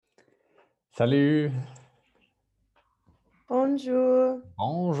Salut. Bonjour.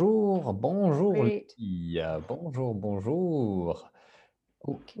 Bonjour les Great. filles. Bonjour.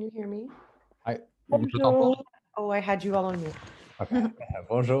 Oh, Can you hear me? je t'entends. Bonjour. Oh, I had you all on mute. Ok.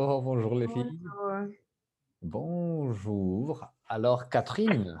 Bonjour les filles. Bonjour. Bonjour. Alors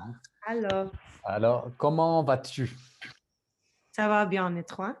Catherine, Alors, comment vas-tu? ça va bien, et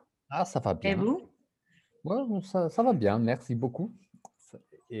toi? Ah, ça va Et bien. vous? Ouais, bon, ça va bien, merci beaucoup.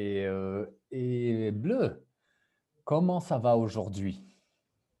 Et Bleu, comment ça va aujourd'hui?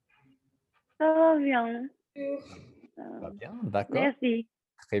 Ça va bien. Ça va Euh, bien, d'accord. merci.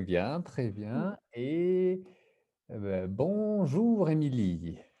 Très bien, très bien. Et bonjour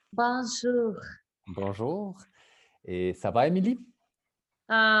Émilie. Bonjour. Bonjour. Et ça va, Émilie?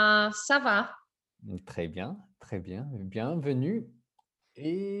 Ça va. Très bien, très bien. Bienvenue.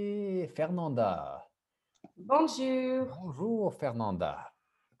 Et Fernanda. Bonjour. Bonjour, Fernanda.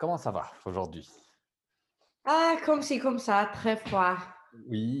 Comment ça va aujourd'hui? Ah, comme c'est comme ça, très froid.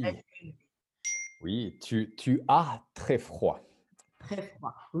 Oui, oui, tu as très froid. Très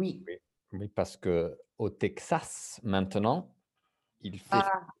froid, oui. Oui, oui, parce que au Texas, maintenant, il fait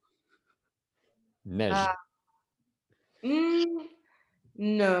Ah, neige. ah, hmm,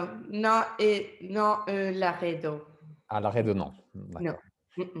 non, non, et non, Laredo. À l'arrêt de non. Non. D'accord.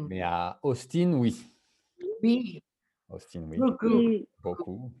 Mm-mm. Mais à Austin, oui. Oui, Austin, oui. beaucoup. Et,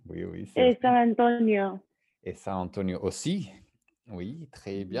 Beaucoup. Oui, oui, c'est et vrai. San Antonio. Et San Antonio aussi. Oui,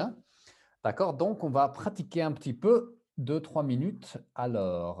 très bien. D'accord, donc on va pratiquer un petit peu, 2-3 minutes.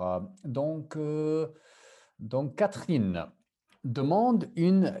 Alors, donc Catherine demande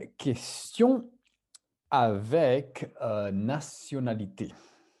une question avec nationalité.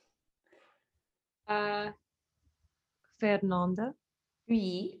 Fernanda,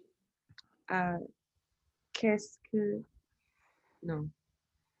 Oui. qu'est-ce que... Non.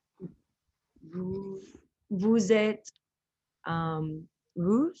 Vous, vous êtes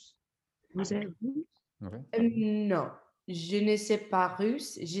russe? Vous êtes russe? Oui. Non, je ne sais pas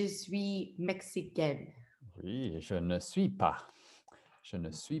russe, je suis mexicaine. Oui, je ne suis pas. Je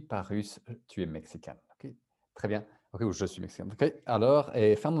ne suis pas russe, tu es mexicaine. Ok, très bien. Ok, ou je suis mexicaine. Ok, alors,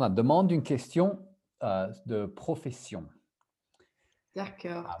 et Fernanda demande une question de profession.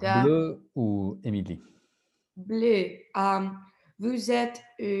 D'accord. À Bleu ou Émilie? Bleu. Vous êtes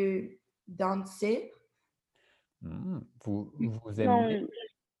danseur? Vous aimez Non,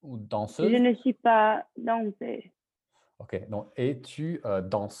 ou je danseuse? ne suis pas danseuse. Ok, donc es-tu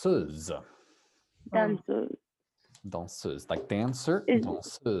danseuse? Danseuse. Danseuse, like dancer, Is,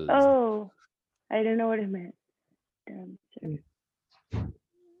 danseuse. oh, I don't know what it meant. Dancer.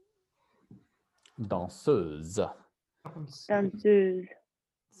 Danseuse. Danseuse.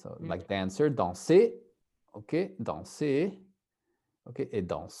 So, like dancer, danser. Ok, danser. Ok, et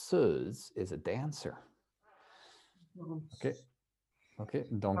danseuse is a dancer. Ok, ok.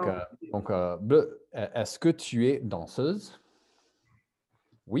 Bleu, est-ce que tu es danseuse?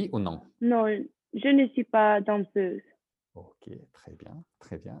 Oui ou non? Non, je ne suis pas danseuse. Ok, très bien,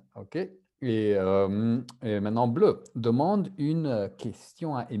 très bien. Ok. Et maintenant, Bleu demande une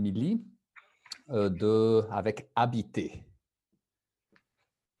question à Émilie avec habiter.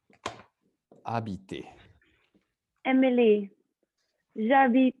 Habiter. Emily,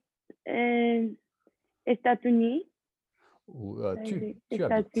 j'habite aux États-Unis. Ou, tu habites.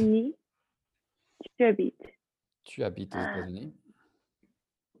 États-Unis. Tu habites. Tu habites aux Ah, États-Unis.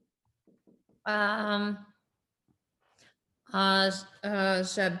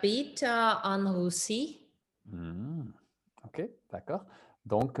 J'habite en Russie. Ok, d'accord.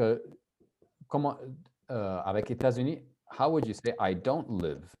 Donc, comment, avec États-Unis, how would you say I don't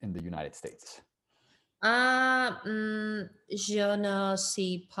live in the United States? Je ne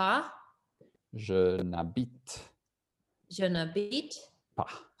sais pas. Je n'habite Je n'habite pas.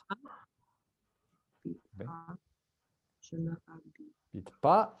 pas. Je N'habite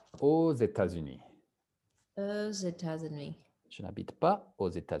pas aux États-Unis. aux États-Unis. Je n'habite pas aux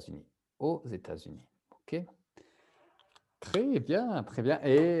États-Unis. Aux États-Unis. OK. Très bien, très bien.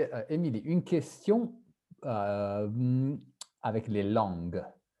 Et Émilie, une question avec les langues.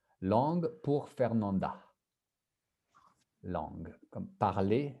 Langue pour Fernanda. Langue, comme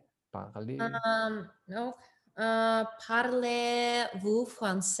parler. Donc, parlez-vous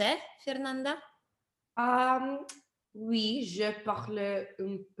français, Fernanda? Oui, je parle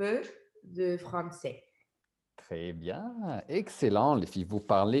un peu de français. Très bien, excellent les filles, vous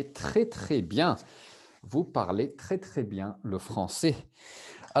parlez très très bien. Vous parlez très très bien le français.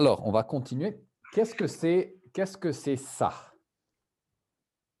 Alors, on va continuer. Qu'est-ce que c'est ça?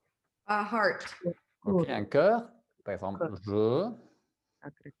 A heart. Ok, un cœur. Par exemple, je.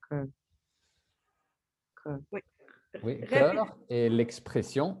 cœur. Oui. Oui, Répète. cœur. Et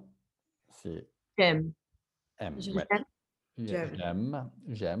l'expression, c'est J'aime. aime. Je- Ouais. J'aime.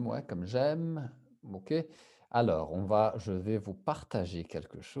 J'aime, ouais, comme j'aime. OK. Alors, je vais vous partager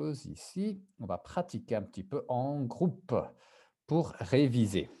quelque chose ici. On va pratiquer un petit peu en groupe pour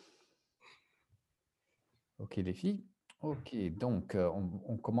réviser. OK, les filles? OK, donc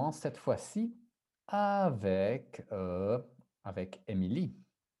on commence cette fois-ci avec Émilie.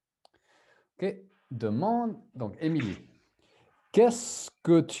 OK, donc Émilie, qu'est-ce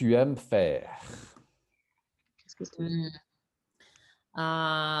que tu aimes faire? Qu'est-ce que tu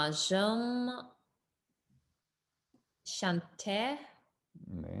Hmm. J'aime chanter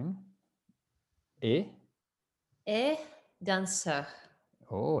Oui. Et? et danser.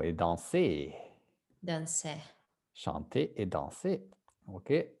 Oh, et danser. Danser. Chanter et danser. OK.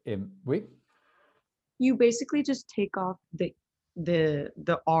 Et oui. You basically just take off the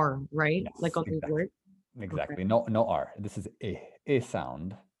R, right? Yes, Like on the exactly. word. Exactly. No R. This is a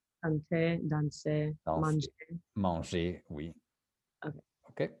sound. Chanter, danser, Danser. manger. Manger, oui. OK.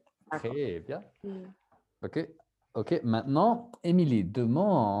 OK. Très bien. Mm. OK. OK. Maintenant, Émilie,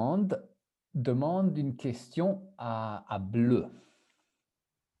 demande une question à Bleu.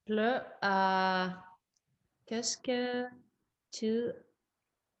 Bleu, qu'est-ce que tu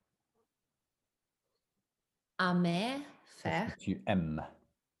aimes Qu'est-ce faire? que tu aimes?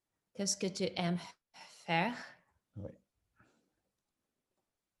 Qu'est-ce que tu aimes faire? Oui.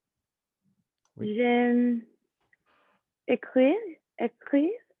 Oui. J'aime écrire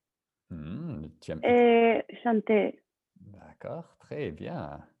Tu aimes et chanter. D'accord, très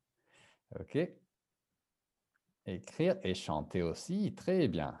bien. OK. Écrire et chanter aussi, très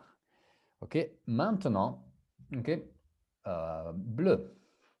bien. OK. Maintenant, OK. Bleu.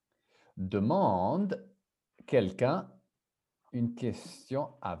 Demande quelqu'un une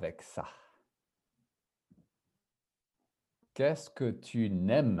question avec ça. Qu'est-ce que tu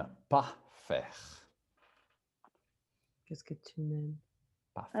n'aimes pas faire? Qu'est-ce que tu n'aimes?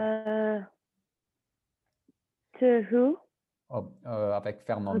 Pas faire. To who? Oh, avec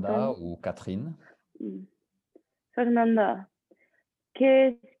Fernanda ou Catherine. Fernanda,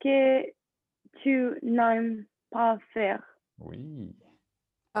 qu'est-ce que tu n'aimes pas faire? Oui.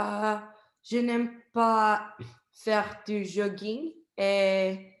 Je n'aime pas faire du jogging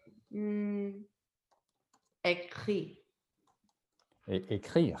et écrire. Et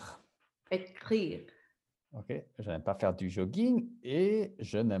écrire. Écrire. OK. Je n'aime pas faire du jogging et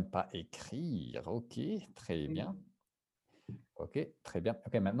je n'aime pas écrire. OK, très bien. OK, très bien.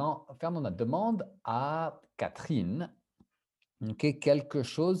 OK, maintenant, Fernanda demande à Catherine OK, quelque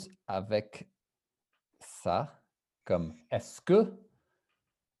chose avec ça, comme est-ce que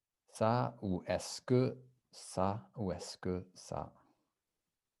ça ou est-ce que ça ou est-ce que ça.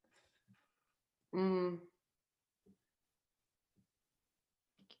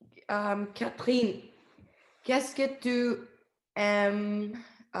 Catherine, qu'est-ce que tu aimes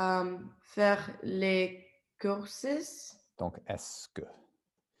faire les courses? Donc, est-ce que.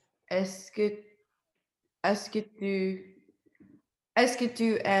 Est-ce que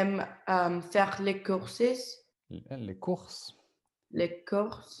tu aimes faire les courses? Les courses. Les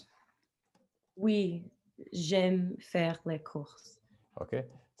courses? Oui, j'aime faire les courses. OK.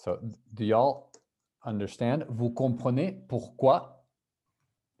 So, do y'all understand? Vous comprenez pourquoi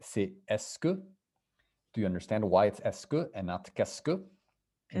c'est est-ce que? Do you understand why it's est-ce que and not qu'est-ce que?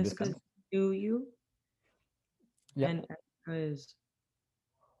 In this Qu'est-ce que sense? do you? Yeah. And is,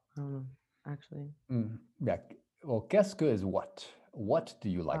 I don't know, actually. Yeah. Well, qu'est-ce que is what? What do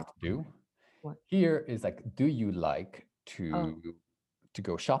you like to do? What? Here is like, do you like to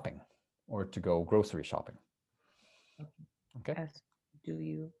go shopping or to go grocery shopping? Okay. Qu'est-ce do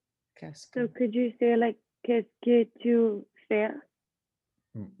you? Qu'est-ce So que? could you say like qu'est-ce que tu fais?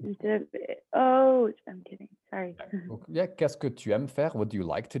 Mm. Instead of, oh, I'm kidding. Sorry. Donc, yeah, qu'est-ce que tu aimes faire? What do you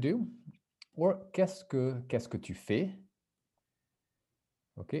like to do? Or qu'est-ce que tu fais?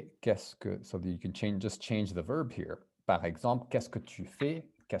 Okay. So that you can just change the verb here. Par exemple, qu'est-ce que tu fais?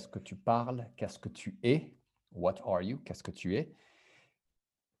 Qu'est-ce que tu parles? Qu'est-ce que tu es? What are you? Qu'est-ce que tu es?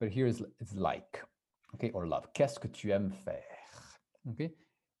 But here it's like, okay, or love. Qu'est-ce que tu aimes faire? Okay.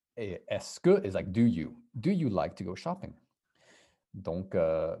 Et est-ce que is like, do you? Do you like to go shopping? Donc,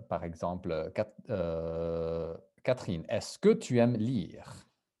 par exemple, Catherine, est-ce que tu aimes lire?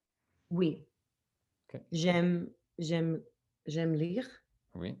 Oui. Okay. J'aime lire.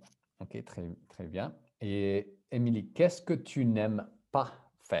 Oui, ok, très, très bien. Et Émilie, qu'est-ce que tu n'aimes pas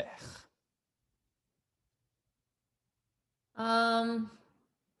faire?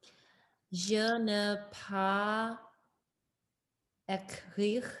 Je ne pas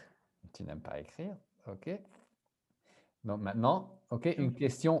écrire. Tu n'aimes pas écrire? OK. Donc maintenant, OK, une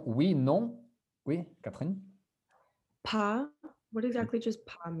question oui, non. Oui, Catherine? Pa? What exactly does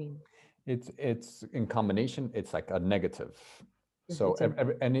pa mean? It's in combination, it's like a negative. If So it's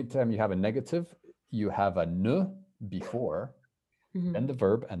a- anytime you have a negative, you have a ne before, Mhm. then the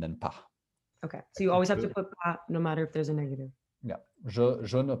verb, and then pas. Okay. So you always have to put pa no matter if there's a negative. Yeah.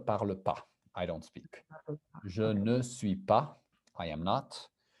 Je ne parle pas. I don't speak. Je Okay. ne suis pas. I am not.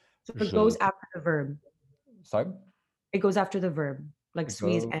 So it Je- goes after the verb. Sorry? It goes after the verb. Like It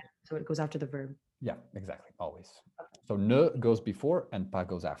suis goes- and so it goes after the verb. Yeah, exactly. Always. So ne goes before and pas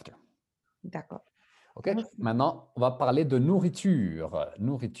goes after. D'accord. OK. Merci. Maintenant, on va parler de nourriture.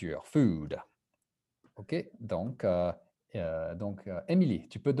 Nourriture, food. OK. Donc, Émilie,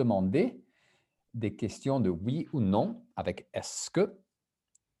 tu peux demander des questions de oui ou non avec est-ce que.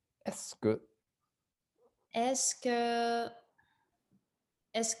 Est-ce que.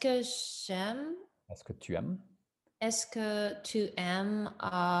 Est-ce que j'aime? Est-ce que tu aimes? Est-ce que tu aimes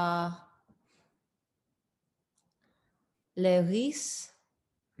le riz?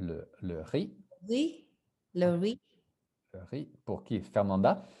 Le riz. Oui, le riz. Le riz. Pour qui?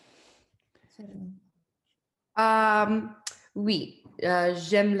 Fernanda? Oui,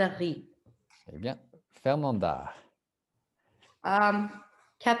 j'aime le riz. Eh bien, Fernanda.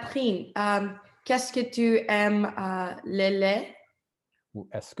 Catherine, qu'est-ce que tu aimes le lait? Ou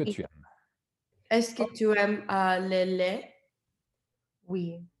est-ce que tu aimes? Est-ce que tu aimes le lait?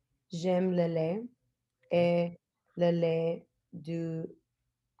 Oui, j'aime le lait et le lait du.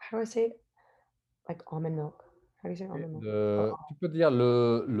 How do I say it? Like almond milk. How do you say almond milk? Tu peux dire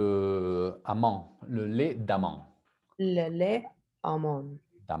le amande, le lait d'amande. Le lait almond.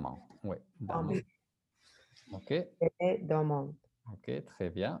 D'amande, oui, d'amande. Almond. OK, Le lait d'almond. OK, très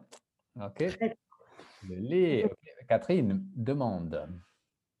bien. OK. Le lait. OK. Catherine, demande.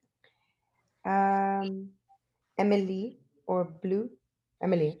 Emily or Blue.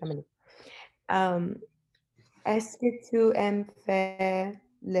 Emily. Est-ce que tu aimes faire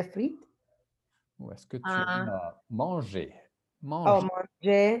les frites? Ou est-ce que tu Ah. aimes manger? Oh, Manger.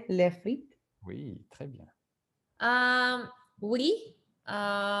 manger les frites? Oui, très bien. Oui,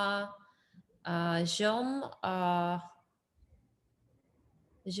 j'aime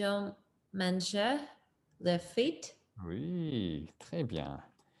manger les frites. Oui, très bien.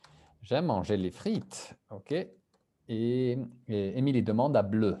 J'aime manger les frites. OK. Et Émilie demande à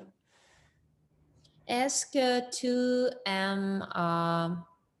Bleu. Est-ce que tu aimes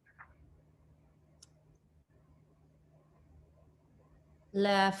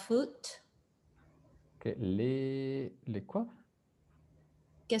la foot? OK. Les quoi?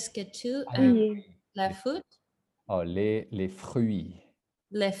 Qu'est-ce que tu Ah, aimes Oui, la les- foot? Oh, les fruits.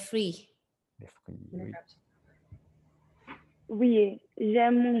 Les fruits. Les fruits, oui. oui,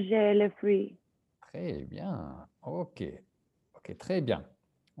 j'aime manger les fruits. Très bien. OK. OK, très bien.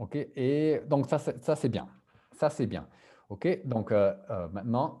 OK. Et donc, ça, c'est bien. Ça, c'est bien. OK. Donc,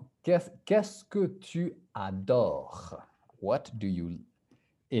 maintenant, qu'est-ce que tu adores? What do you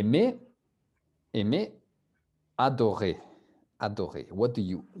aimer? Aimer, adorer. Adorer. What do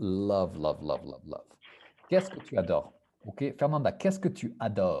you love, love, love, love, love? Qu'est-ce que tu adores? OK. Fernanda, qu'est-ce que tu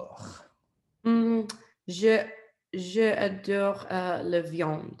adores? Je adore la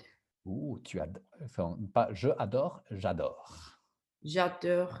viande. Ouh, tu adores. Enfin, pas je adore, j'adore.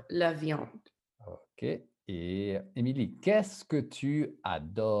 J'adore la viande. OK. Et Émilie, qu'est-ce que tu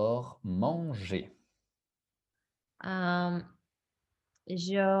adores manger?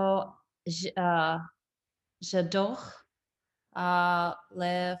 J'adore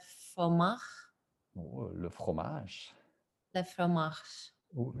le fromage. Oh, le fromage. Le fromage.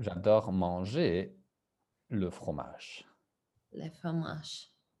 Ou j'adore manger le fromage. Le fromage.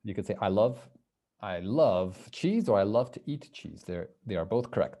 You could say I love cheese or I love to eat cheese. They are both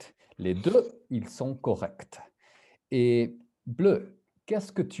correct. Les deux, ils sont corrects. Et Bleu,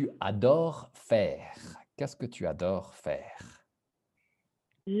 qu'est-ce que tu adores faire? Qu'est-ce que tu adores faire?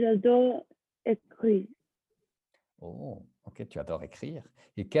 J'adore écrire. Oh, OK, tu adores écrire.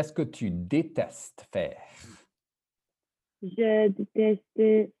 Et qu'est-ce que tu détestes faire? Je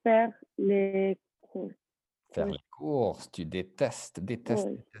déteste faire les courses. Faire les courses, tu détestes, détestes,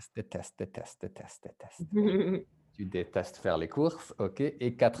 Oui. détestes, détestes, détestes, détestes, détestes. Tu détestes faire les courses, OK.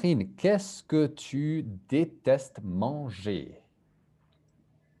 Et Catherine, qu'est-ce que tu détestes manger?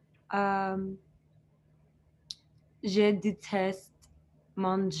 Je déteste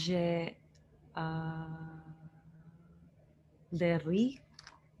manger le riz.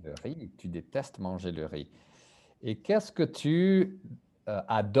 Le riz, tu détestes manger le riz. Et qu'est-ce que tu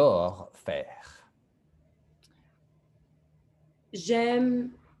adores faire?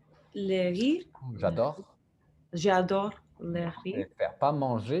 J'aime le rire. J'adore. J'adore le rire. Faire, pas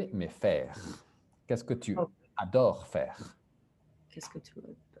manger, mais faire. Qu'est-ce que tu Oh. adores faire? Qu'est-ce que tu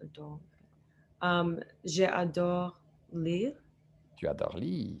adores? J'adore lire Tu adores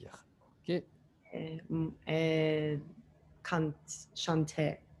lire. OK. et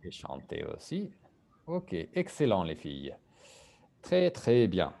chanter. Et chanter aussi. OK, excellent les filles. Très, très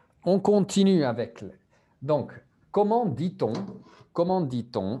bien. On continue avec... Donc, comment dit-on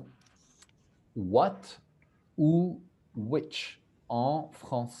what ou which en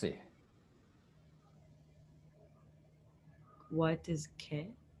français? What is que?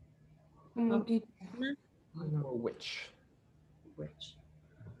 Comment Oh. dit- Or which? Which?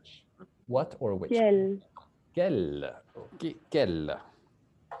 What or which? Quel. Quel. OK, quel.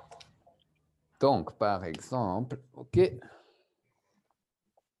 Donc, par exemple, OK.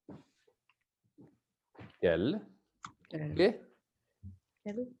 Quel. OK.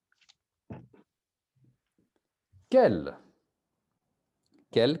 Quel.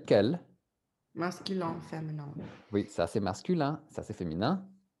 Quel. Masculin, féminin. Oui, ça c'est masculin, ça c'est féminin.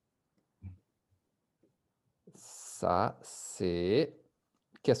 Ça c'est...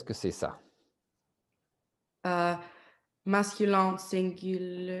 Qu'est-ce que c'est ça? Masculin,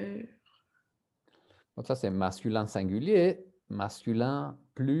 singulier. Donc ça c'est masculin singulier, masculin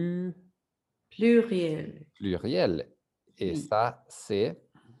Pluriel. pluriel. Et Oui. ça c'est...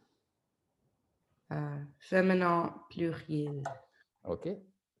 Féminin, pluriel. OK,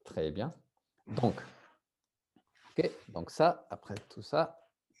 très bien. Donc, OK, donc ça, après tout ça,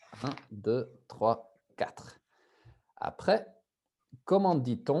 1, 2, 3, 4. Après, comment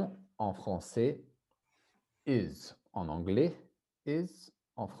dit-on en français is en anglais, is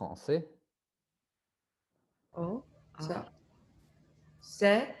en français? Oh. Ça.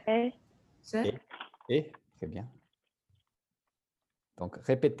 C'est. Et. C'est. Et, très bien. Donc,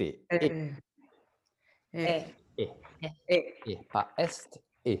 répétez. Et, et, pas est,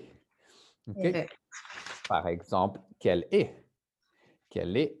 et. OK? Et. Par exemple, quelle est?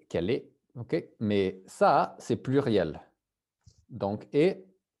 Quelle est? OK? Mais ça, c'est pluriel. Donc, et,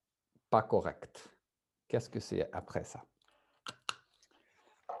 pas correct. Qu'est-ce que c'est après ça?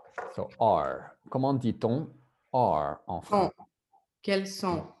 So, are. Comment dit-on are en français? Quels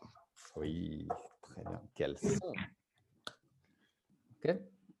sont? Oui, très bien. Quels sont? OK?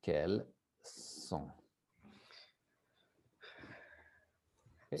 Quels sont?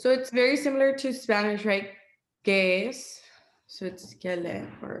 So it's very similar to Spanish, right? Qu'est-ce. So it's quelle est,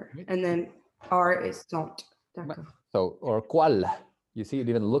 or, and then are is sont. D'accord. So, or cuál. You see, it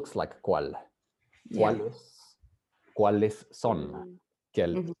even looks like cuál. Yeah. ¿Cuáles son?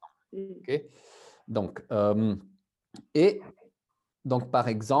 Quels Mhm. sont? OK? Donc, et donc, par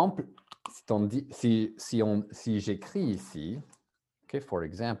exemple, si j'écris ici, OK, for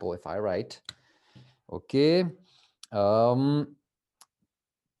example, if I write, OK,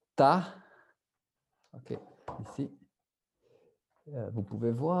 ta, OK, ici, vous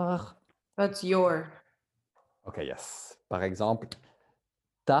pouvez voir. That's your. OK, yes. Par exemple,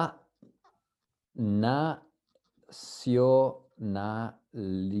 ta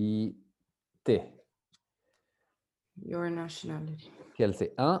nationalité. Your nationality. Quel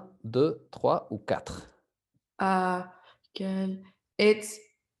c'est 1, 2, 3 ou 4? Quel. It's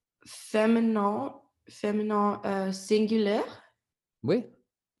féminin singulier. Oui.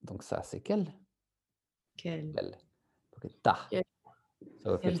 Donc ça, c'est quel? Quel. Quel. Okay, ta. Quel.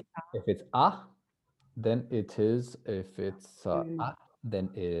 So if it's a, then it is. If it's a, then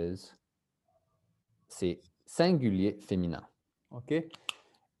it is. C'est singulier féminin. OK?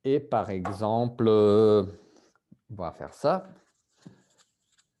 Et par exemple, on va faire ça.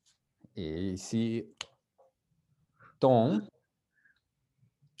 Et ici, ton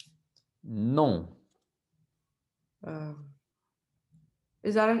nom.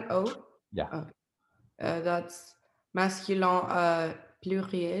 Is that an O? Yeah. That's masculin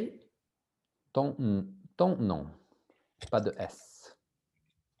pluriel. Ton nom. Pas de S.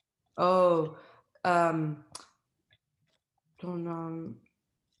 Oh, ton nom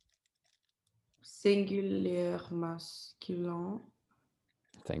singulier masculin.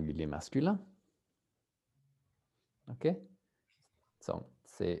 Singulier masculin. OK? So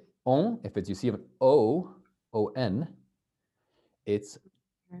c'est on. If it's, you see an O, O-N, it's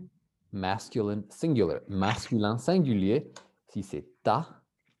masculine singular. Masculin singulier. Si c'est ta,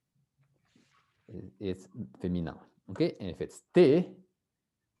 it's féminin. OK? And if it's te,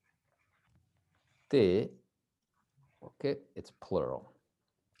 okay, it's plural.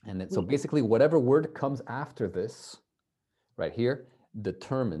 And so basically whatever word comes after this, right here,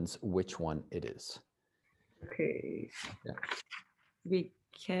 determines which one it is. Okay. Yeah. Oui.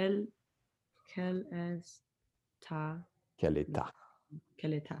 Quel est ta? Quel état?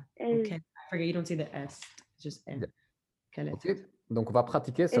 Quel état? Is, Okay. I forget you don't say the est, just est. Yeah. Quel état? Okay. Donc, on va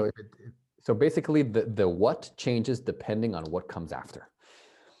pratiquer. So basically, the what changes depending on what comes after.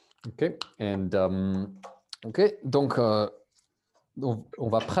 Okay. And okay. Donc, on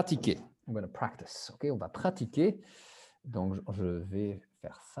va pratiquer. I'm going to practice. Okay. On va pratiquer. Donc, je vais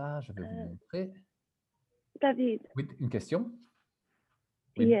faire ça. Je vais vous montrer. David, Oui, une question?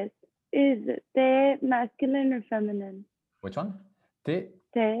 Oui. yes. Is they masculine or feminine? Which one? Te.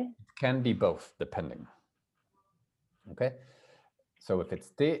 They. It can be both, depending. Okay. So if it's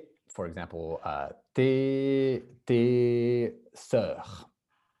te, for example, tes sœurs,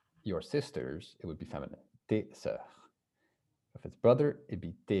 your sisters, it would be feminine. Tes sœurs. If it's brother, it'd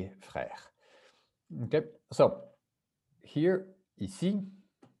be tes frères. Okay. So here, ici,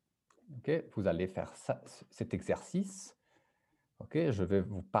 okay, vous allez faire ça, cet exercice. Okay, je vais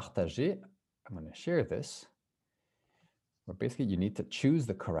vous partager. I'm going to share this. But basically, you need to choose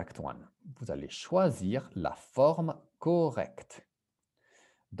the correct one. Vous allez choisir la forme correcte.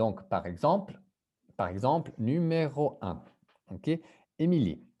 Donc, par exemple, numéro 1. OK?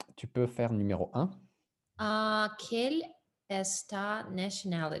 Émilie, tu peux faire numéro 1? Quelle est ta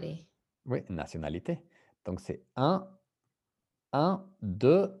nationality? Oui, nationalité. Donc, c'est 1,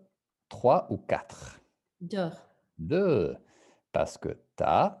 2, 3 ou 4? 2. 2. Parce que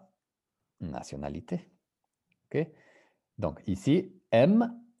ta nationalité. OK? Donc, ici,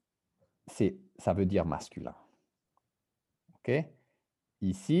 M, ça veut dire masculin. OK?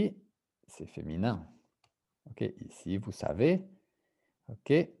 Ici, c'est féminin. OK? Ici, vous savez.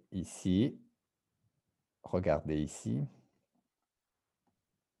 OK? Ici, regardez ici.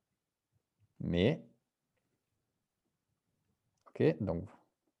 Mais, OK? Donc,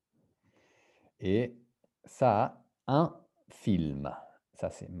 et ça, un film. Ça,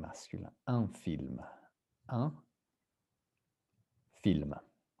 c'est masculin. Un film. Un film.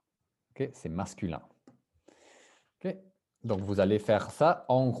 OK? C'est masculin. OK? Donc, vous allez faire ça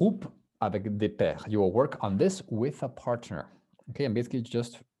en groupe avec des pairs. You will work on this with a partner. OK? And basically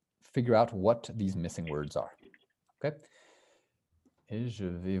just figure out what these missing words are. OK? Et je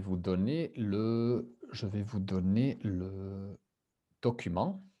vais vous donner le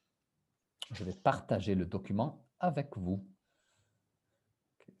document. Je vais partager le document avec vous.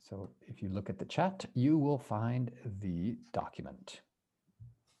 Okay, so if you look at the chat, you will find the document.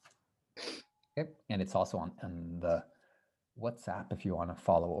 Okay, and it's also on the WhatsApp if you want to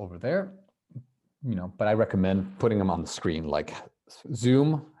follow over there. You know, but I recommend putting them on the screen, like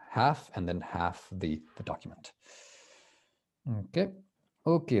Zoom half and then half the document. OK.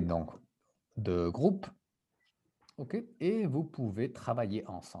 OK, donc deux groupes. OK, et vous pouvez travailler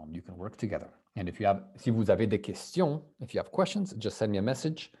ensemble. You can work together. And si vous avez des questions, if you have questions, just send me a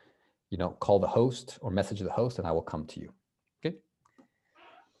message. You know, call the host or message the host, and I will come to you. Okay.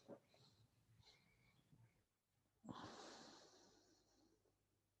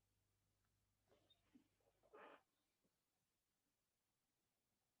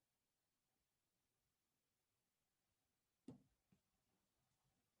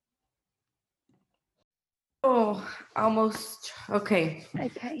 Oh, almost. Okay. I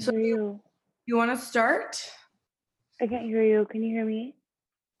can't So hear you. You want to start? I can't hear you. Can you hear me?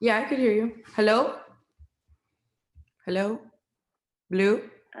 Yeah, I could hear you. Hello? Hello? Blue?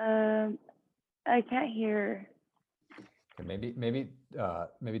 I can't hear. Okay,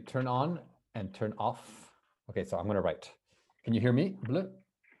 maybe turn on and turn off. Okay, so I'm going to write. Can you hear me, Bleu?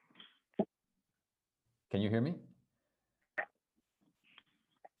 Can you hear me?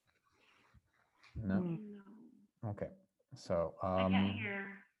 No. No. Okay. So I can't hear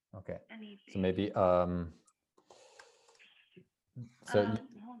okay. anything. So maybe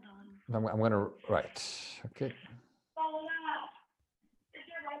Hold on. I'm going to write. Okay.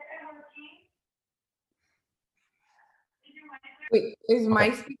 Wait, is my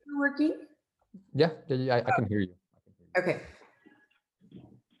Okay. speaker working? Yeah, I can hear you. Okay.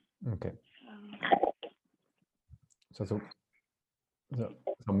 Okay. So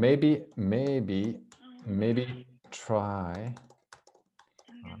maybe try.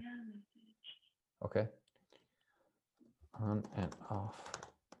 Okay. On and off.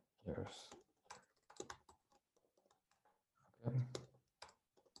 Yes. Okay.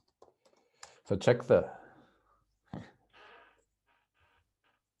 So check the.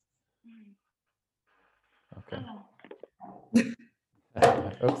 Okay.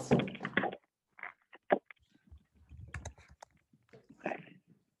 Oops.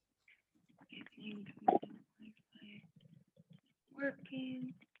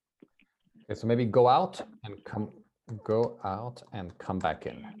 Working. Okay, so maybe go out and go out and come back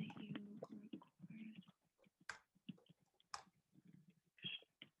in.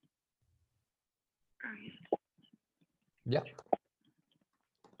 Bien.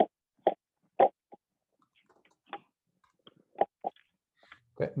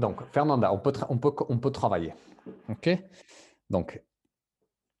 Okay. Donc, Fernanda, on peut travailler. OK? Donc,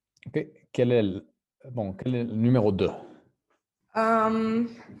 okay. Quel est le numéro 2?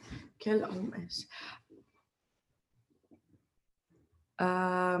 Quel homme est-ce?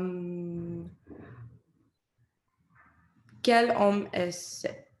 Quel homme est-ce?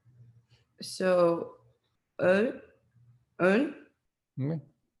 So, un. Oui.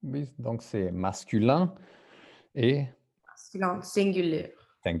 Oui, donc c'est masculin et Masculin, singulier.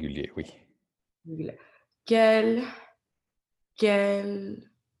 singulier, oui. Singulier.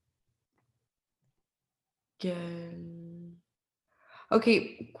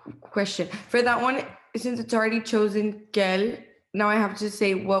 Okay, question. For that one, since it's already chosen quel, now I have to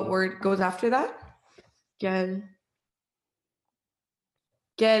say what word goes after that. Quel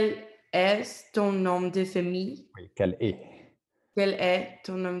est ton nom de famille? Oui, quel est? Quel est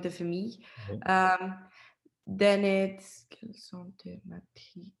ton nom de famille? Oui. Then it's quelles sont tes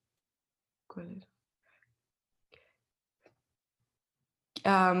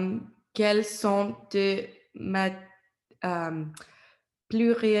quels sont tes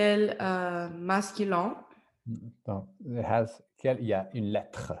pluriels masculins? Donc, il y a une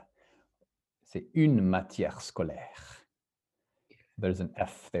lettre. C'est une matière scolaire. There's an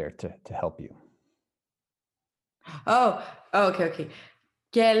F there to help you. Oh, okay.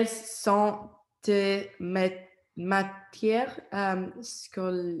 Quelles sont tes matières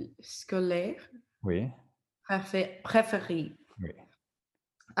scolaires Oui. préférées? Oui.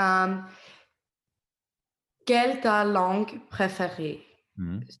 Quelle est ta langue préférée?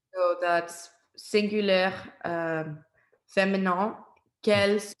 So that's singular, féminin.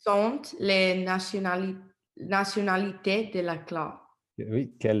 Quelles sont les nationalités de la classe?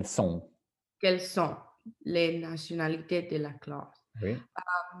 Oui, quels sont? Quelles sont les nationalités de la classe? Oui.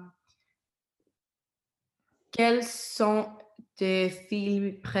 Quels sont tes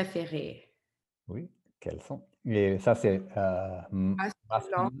films préférés? Oui, quels sont? Et ça, c'est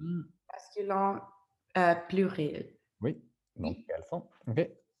masculin. Masculin, pluriel. Oui, donc quels sont? OK.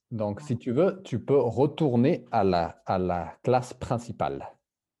 Donc, si tu veux, tu peux retourner à la classe principale.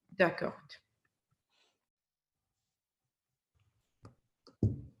 D'accord.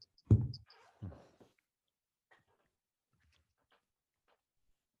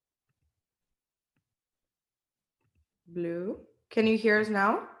 Blue, can you hear us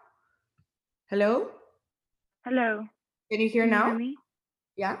now? Hello? Hello. Can you hear Can you now? hear me?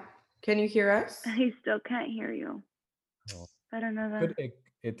 Yeah. Can you hear us? I still can't hear you. Oh. I don't know that.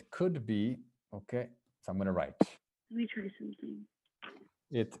 It could be, okay, so I'm going to write. Let me try something.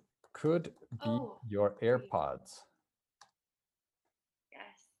 It could be your AirPods.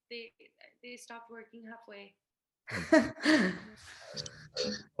 Yes, they stopped working halfway.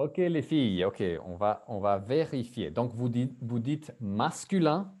 OK, les filles, OK, on va vérifier. Donc, vous dites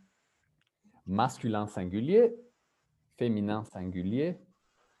masculin, masculin singulier, féminin singulier,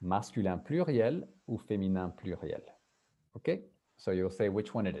 masculin pluriel ou féminin pluriel. OK? So you'll say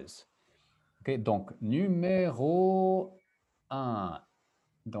which one it is. OK, donc numéro 1.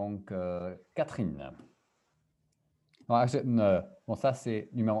 Donc, Catherine. Bon, ça, c'est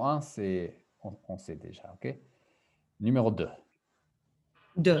numéro 1, c'est on sait déjà. OK? Numéro 2.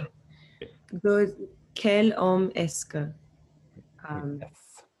 2. Quel homme est-ce que?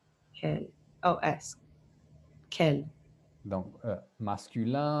 S. Quel. Oh, est-ce. Quel. Donc,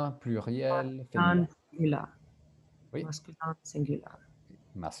 masculin, pluriel, féminin. Singular. Oui. Masculin, singular.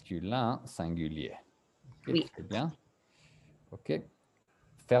 Masculin, singulier. OK, Oui. très bien. OK.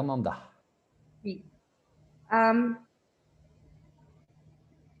 Fernanda. Oui.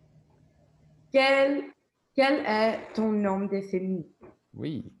 Quel est ton nom de famille?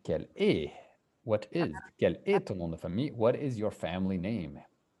 Oui, quel est? What is? Quel est ton nom de famille? What is your family name?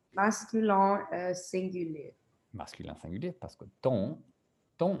 Masculin, singulier. Masculin singulier parce que ton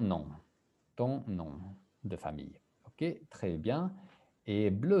nom de famille. OK, très bien. Et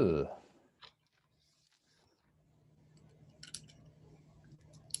bleu.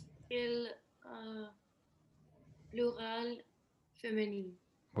 Quel plural féminin.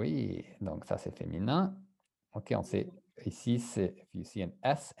 Oui, donc ça c'est féminin. OK, on sait ici c'est if you see an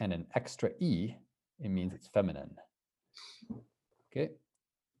S and an extra E, it means it's feminine. OK.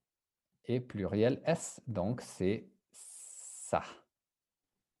 Et pluriel S, donc c'est ça.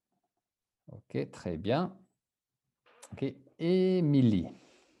 OK, très bien. OK, Émilie.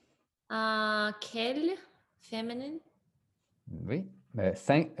 Quel Feminine. Oui. Mais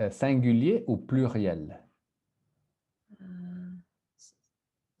singulier ou pluriel?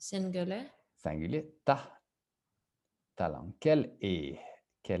 Singular. Singulier. Ta langue. Quelle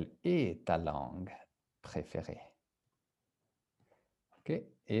est ta langue préférée? OK.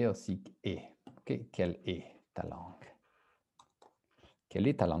 Et aussi est. OK. Quelle est ta langue? Quelle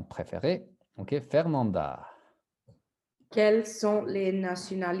est ta langue préférée? OK. Fernanda. Quelles sont les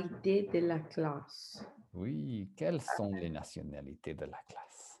nationalités de la classe? Oui. Quelles sont les nationalités de la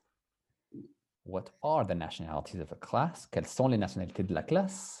classe? What are the nationalities of a class? Quelles sont les nationalités de la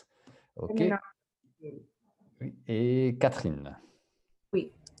classe? OK. Oui. Et Catherine.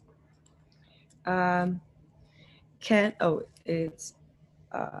 Oui. It's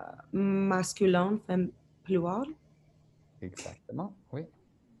masculin, plural. Exactement. Oui.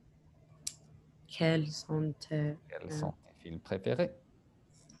 Quels sont Quels sont tes films préférés?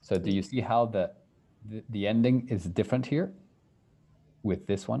 So do you see how the ending is different here with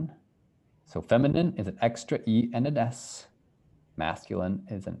this one? So feminine is an extra E and an S. Masculine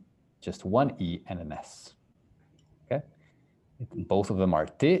is just one E and an S. Okay? Both of them are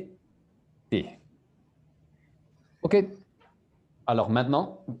T, T. OK. Alors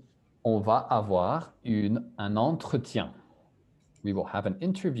maintenant, on va avoir un entretien. We will have an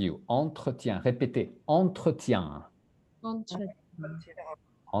interview. Entretien. Répétez. Entretien. Entretien.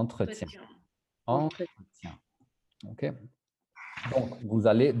 Entretien. Entretien. OK. Donc, vous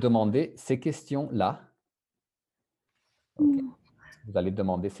allez demander ces questions-là. Okay. Vous allez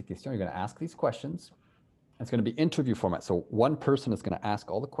demander ces questions. You're going to ask these questions. It's going to be interview format. So one person is going to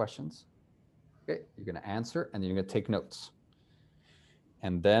ask all the questions. Okay. You're going to answer, and then you're going to take notes.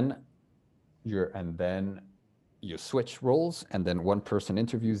 And then you switch roles, and then one person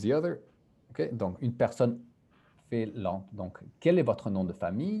interviews the other. Okay. Donc, une personne fait donc, quel est votre nom de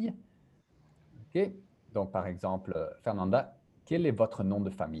famille? OK. Donc, par exemple, Fernanda, quel est votre nom de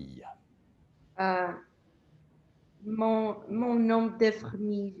famille? Mon nom de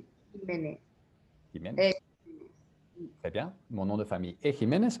famille, Jiménez. Jiménez. Très bien. Mon nom de famille est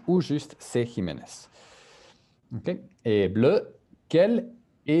Jiménez ou juste c'est Jiménez? OK. Et bleu, quel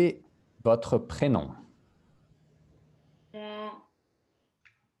est votre prénom? Mon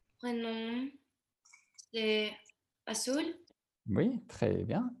prénom, c'est Azul. Oui, très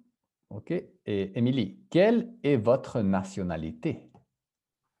bien. OK. Et Émilie, quelle est votre nationalité?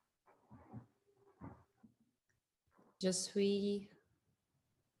 Je suis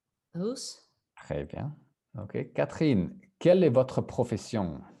russe. Très bien. OK. Catherine, quelle est votre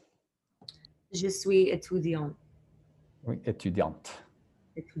profession? Je suis étudiante. Oui, étudiante.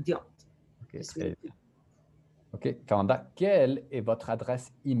 Étudiante. OK, Je suis très bien. OK. Fernanda, quelle est votre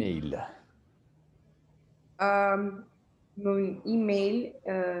adresse email? Mon email,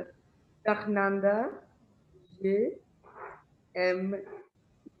 Fernanda, I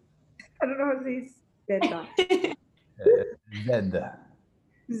don't know how to say that. Z.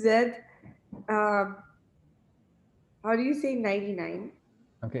 Z. How do you say 99?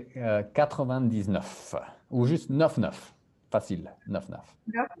 OK. 99. Ou juste 99. Facile. 99.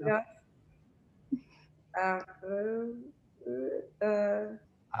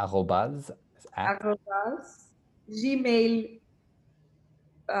 Arrobase. Gmail.com.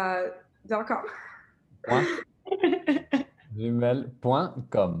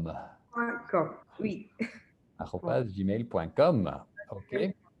 Gmail.com. Oui. Arrobase gmail.com.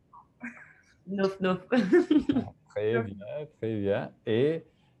 OK. 99. Très bien, très bien. Et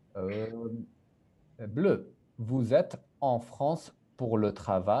bleu, vous êtes en France pour le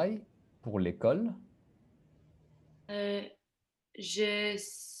travail, pour l'école? Je,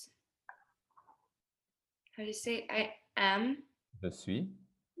 how do you say, I am. Je suis.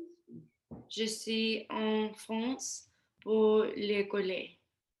 Je suis en France pour l'école. Et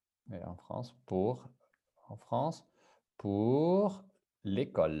en France pour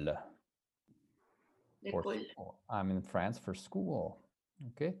l'école. L'école. I'm in France for school.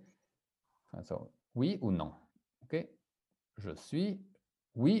 OK. So, oui ou non? OK.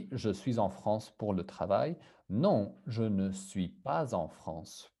 Oui, je suis en France pour le travail. Non, je ne suis pas en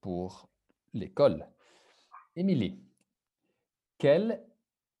France pour l'école. Émilie, quel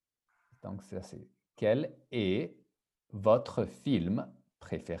est votre film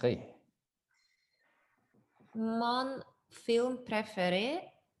préféré? Mon film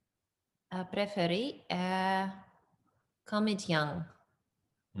préféré est Comédien.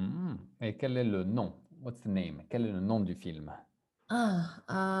 Et quel est le nom? What's the name? Quel est le nom du film?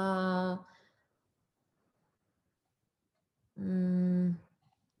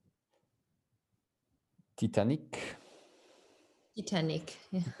 Titanic. Titanic.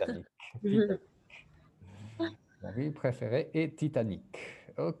 Mon film préféré est Titanic.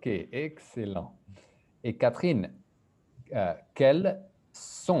 OK, excellent. Et Catherine, quelles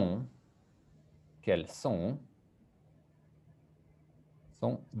sont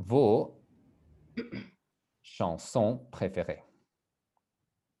vos chansons préférées?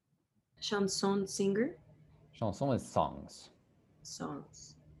 Chanson singer, Chansons et songs.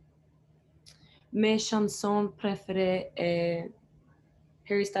 songs. Mes chansons préférées est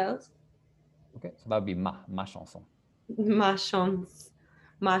Harry Styles. Okay, so that would be ma chanson. Ma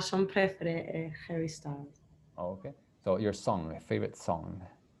chanson préférée est Harry Styles. Okay, so your song, favorite song.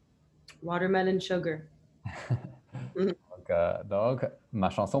 Watermelon Sugar. Donc, ma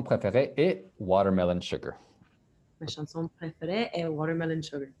chanson préférée est Watermelon Sugar. Ma chanson préférée est Watermelon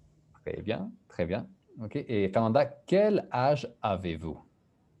Sugar. Très bien, très bien. OK, et Fernanda, quel âge avez-vous?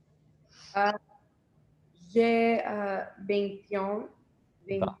 J'ai 21,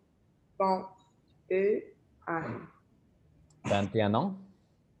 20. 21 ans?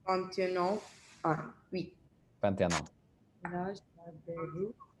 21 ans, oui. 21 ans. L'âge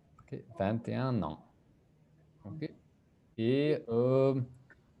avez-vous? OK, 21 ans. OK. Et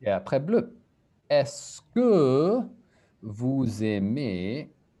après bleu, est-ce que vous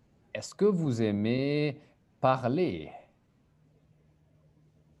aimez parler?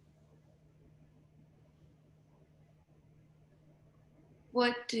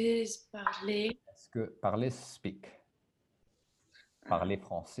 What does parler? Est-ce que parler, speak? Parler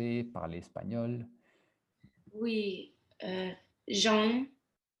français, parler espagnol? Oui, j'en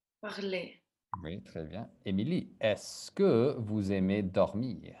parlais. Oui, très bien. Émilie, est-ce que vous aimez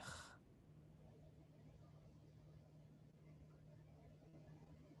dormir?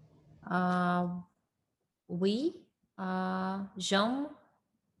 Oui, j'aime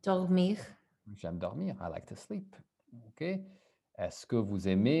dormir. J'aime dormir. I like to sleep. OK. Est-ce que vous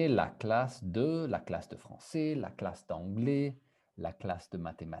aimez la classe de français, la classe d'anglais, la classe de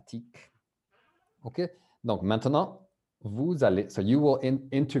mathématiques? OK. Donc maintenant, vous allez, so you will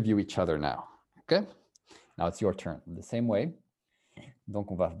interview each other now. OK. Now it's your turn. The same way. Donc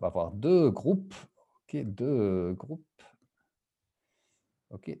on va avoir deux groupes. OK, deux groupes.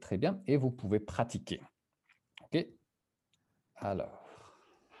 OK, très bien. Et vous pouvez pratiquer. OK. Alors.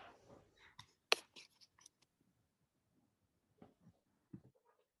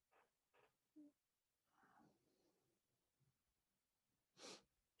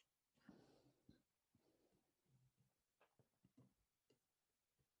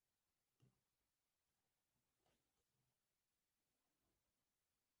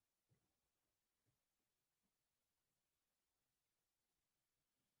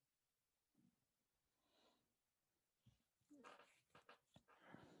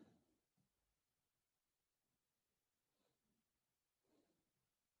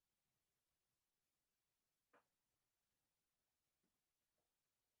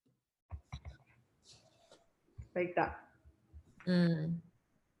 Like that.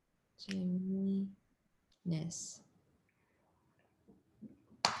 Ness.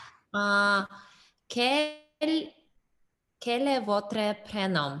 Quel est votre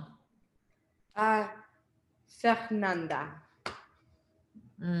prénom? Fernanda.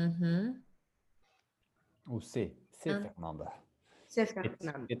 Ou c'est Fernanda. C'est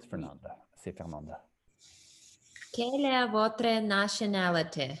Fernanda. It's Fernanda. C'est Fernanda. Quelle est votre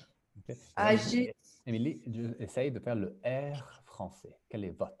nationalité? Okay. Émilie, essaye de faire le R français. Quel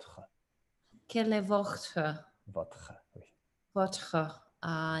est votre? Quelle est votre Oui.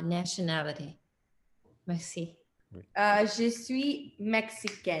 nationalité? Merci. Oui. Je suis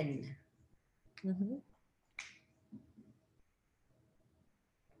mexicaine.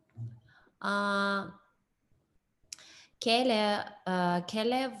 Quelle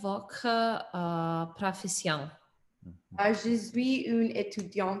est votre profession? Je suis une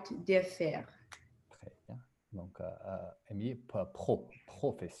étudiante d'affaires. Très bien. Donc, Émilie,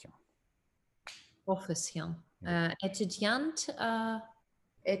 profession. Profession. Oui. Étudiante?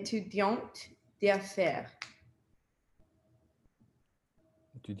 Étudiante d'affaires.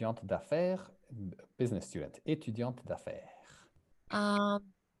 Étudiante d'affaires, business student. Étudiante d'affaires.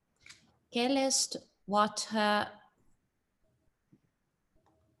 Quelle est votre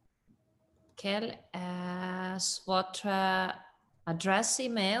adresse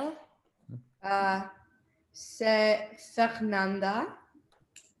email? C'est Fernanda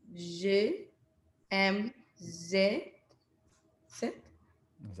G M Z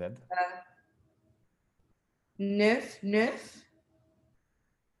 99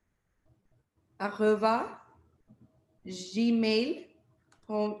 @gmail.com.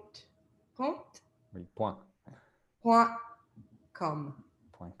 Oui, point. .com.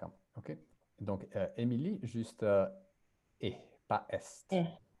 .com. OK. Donc, Émilie, juste et, pas est. Eh.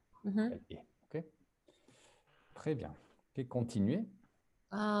 Mhm. Elle est, ok? Très bien. Ok, continuez.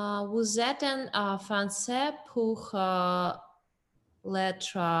 Vous êtes en français pour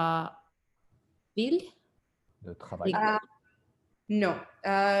lettre ville? Le travail. Non,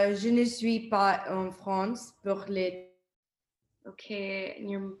 je ne suis pas en France pour les. Okay, and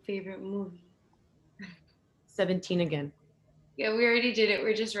your favorite movie? 17 again. Yeah, we already did it.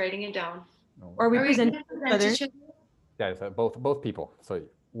 We're just writing it down. No. Or we Are we present gonna each present other. each other? Yeah, so both people. So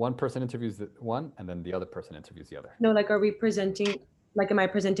one person interviews the one, and then the other person interviews the other. No, like, are we presenting? Like, am I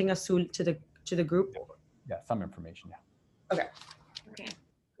presenting Asul to the group? Yeah, some information. Yeah. Okay.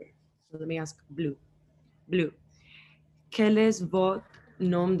 So let me ask Blue. Blue. Quel est votre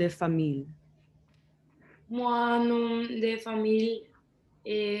nom de famille? Moi, nom de famille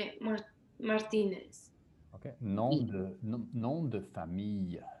est Martinez. Ok. Nom de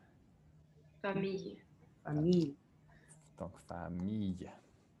famille. Famille. Famille. Donc famille.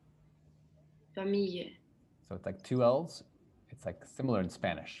 Famille. So it's like two L's. It's like similar in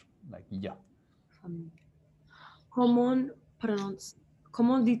Spanish, like ya. Famille. Comment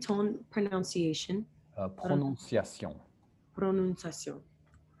dit-on pronunciation? Prononciation. Prononciation.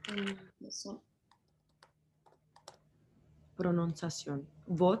 Prononciation.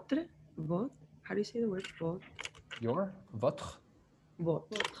 Votre. How do you say the word votre? Your, votre.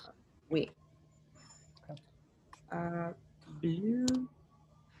 Votre. Oui. Okay. Blue.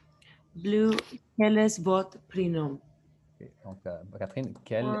 Quel est votre prénom? Okay. Donc, Catherine,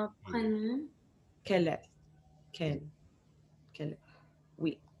 quel Moi, prénom. Quel est? Quel?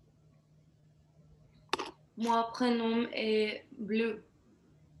 Oui. Moi, prénom est Bleu.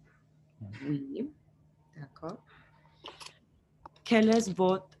 Oui. D'accord. Quelle est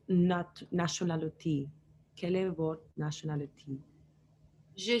votre nationalité? Quelle est votre nationalité?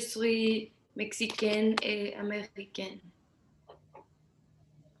 Je suis mexicaine et américaine.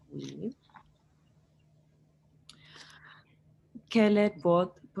 Oui. Quelle est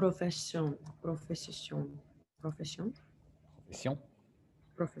votre profession? Profession.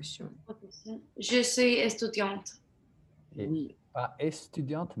 Je suis étudiante. Et Oui. pas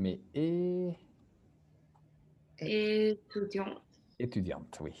étudiante, mais Étudiante.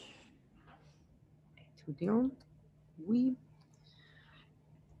 étudiante, oui. Étudiante. Oui.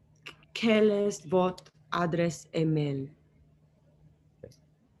 Quelle est votre adresse email?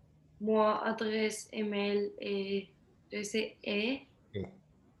 Moi, adresse email est et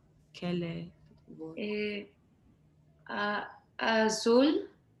Quelle est votre... et Azul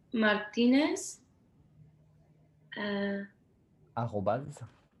Martinez Arrobase.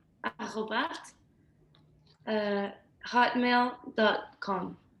 arrobas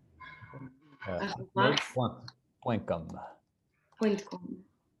hotmail.com. Point.com.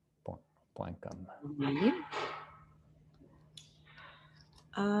 Oui.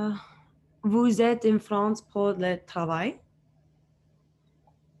 Vous êtes en France pour le travail?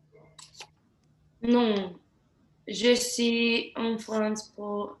 Non, je suis en France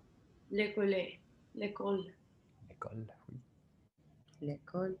pour l'école. L'école, oui.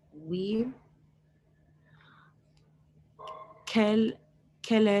 L'école, oui. Quel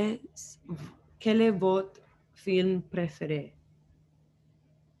est votre film préféré?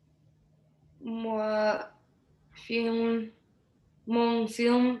 Mon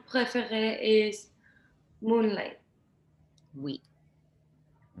film préféré est Moonlight. Oui.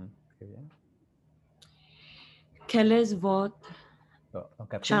 Très bien. Quelle est votre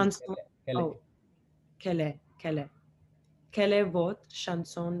chanson? Quelle est votre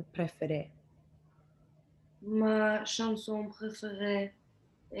chanson préférée? Ma chanson préférée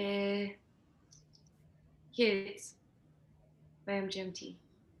est Qu'est-ce by MGMT.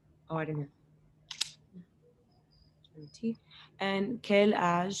 Oh, I didn't know. And quel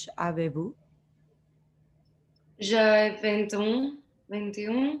âge avez-vous? J'ai 21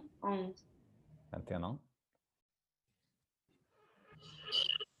 ans. 21 ans.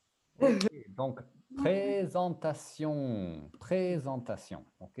 Okay, donc, présentation.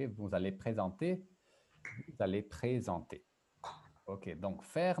 Ok, vous allez présenter. Ok, donc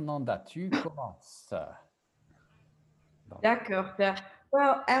Fernanda, tu commences. D'accord.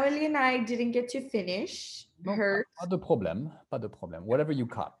 Well, Emily and I didn't get to finish Non, her. pas de problème. Whatever you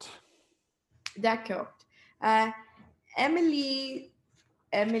cut. D'accord. Emily's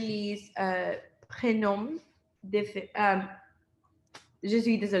prénom je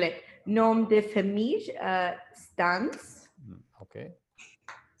suis désolée. Nom de famille, Stans. Ok.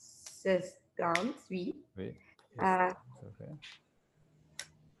 C'est Stans, oui. Oui.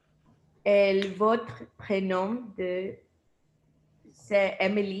 Et votre prénom c'est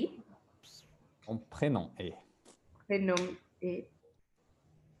Emily. Son prénom est. Prénom est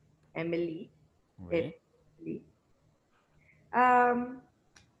Emily. Oui. Emily. Um,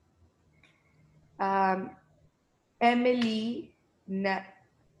 Emily,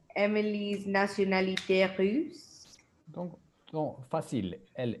 Emily's nationalité russe. Donc, facile.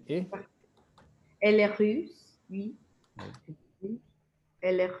 Elle est. Elle est russe, oui. Oui.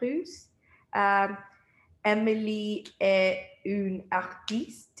 Elle est russe. Emily est une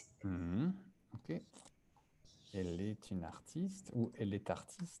artiste. Mhm. OK. Elle est une artiste ou elle est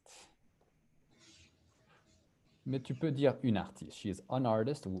artiste. Mais tu peux dire une artiste. She is an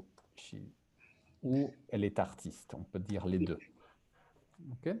artist ou elle est artiste. On peut dire les deux.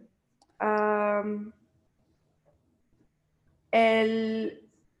 OK. Elle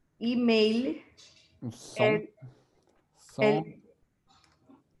email. Son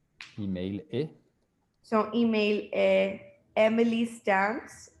email est. Son email est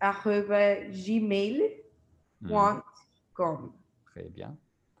emilystance@gmail.com. Très bien.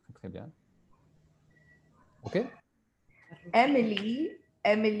 Très, très bien. OK. Emily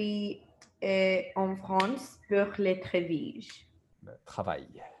est en France pour le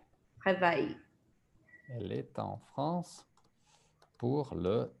Travail. travail. Elle est en France pour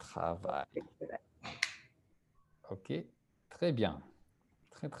le travail. OK. Très bien.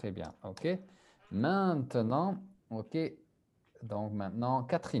 Très, très bien. OK. Maintenant, OK. Donc maintenant,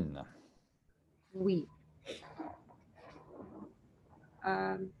 Catherine. Oui.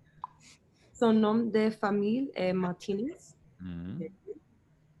 Son nom de famille est Martinez. Mhm.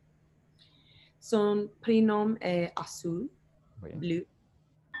 Son prénom est Azul, Oui. bleu.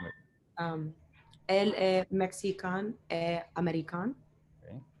 Oui. Elle est mexicaine et américaine. Oui.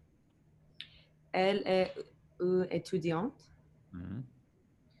 Elle est une étudiante. Mhm.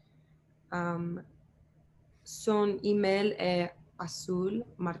 Son email est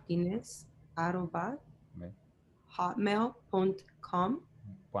azulmartinez@hotmail.com.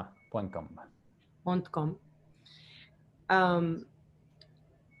 .com.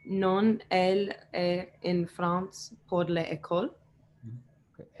 Non, elle est en France pour l'école.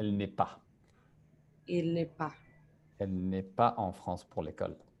 Elle n'est pas. Il n'est pas. Elle n'est pas en France pour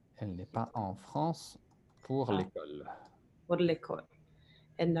l'école. Elle n'est pas en France pour l'école. Pour l'école.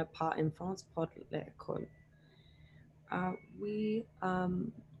 Elle n'est pas en France pour l'école. Oui.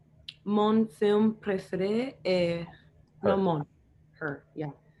 Mon film préféré est... Her. Non, her,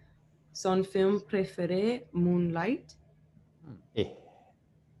 yeah. Son film préféré, Moonlight. Et.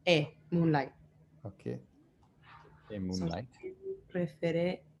 Moonlight. OK. Et Son Moonlight. film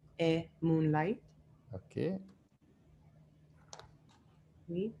préféré est Moonlight. OK.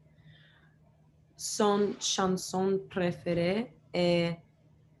 Oui. Son chanson préférée est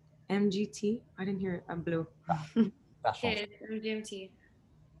MGT. I didn't hear it. I'm blue. Sa chanson. Kids, MGMT.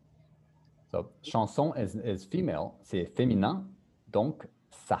 So, chanson is female, c'est féminin, donc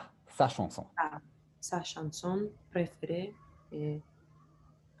sa chanson. Sa chanson préférée est... I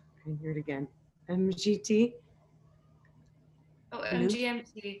didn't hear it again. MGT. Oh, Blue.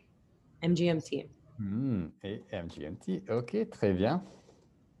 MGMT. MGMT. Et MGMT, OK, très bien.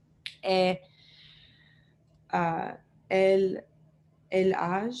 Et elle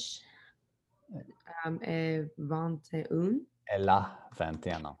âge est 21. Elle a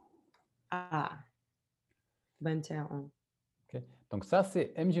 21 ans. 21 ans. OK. Donc ça,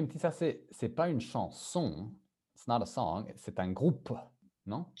 c'est MGMT, ça, c'est pas une chanson. It's not a song, c'est un groupe,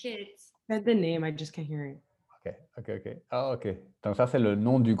 non? Kids. Said the name, I just can't hear it. OK. Ah, OK. Donc ça, c'est le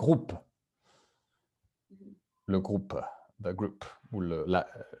nom du groupe. Le groupe, the group, ou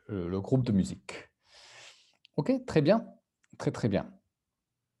le groupe de musique. OK, très bien. Très, très bien.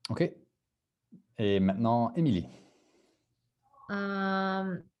 OK. Et maintenant, Émilie.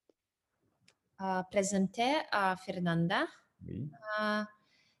 Présenter à Fernanda. Oui.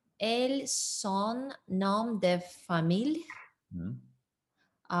 Elle, son nom de famille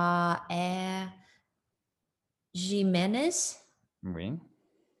est Jiménez. Oui.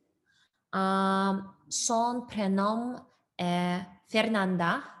 Son prénom est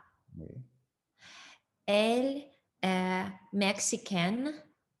Fernanda. Oui. Elle est mexicaine.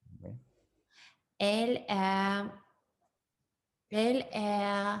 Oui. Elle est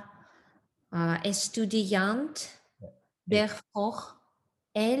étudiante. Therefore,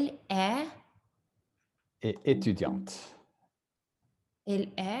 elle est étudiante.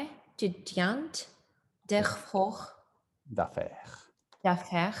 Elle est étudiante. Therefore, d'affaires.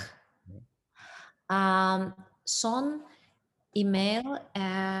 Son email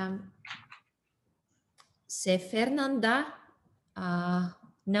c'est Fernanda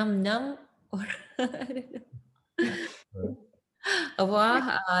nam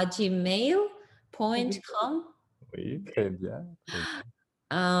gmail.com. gmail.com. Oui, très bien. Très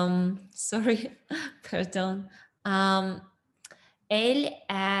bien. Sorry, pardon. Elle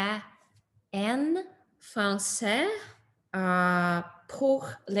est en français pour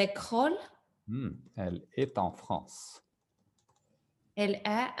l'école. Elle est en France. Elle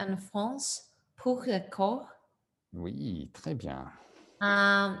est en France pour l'école. Oui, très bien.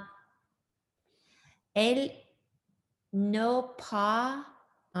 Elle n'a pas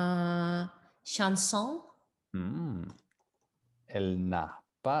chanson. Elle n'a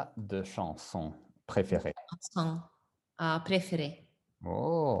pas de chanson préférée. Chanson préférée.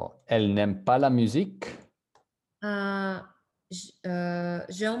 Oh, elle n'aime pas la musique. J'aime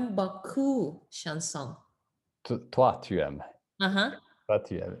beaucoup chansons. Toi, tu aimes. Toi,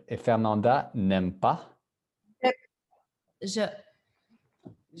 tu aimes. Et Fernanda n'aime pas. Je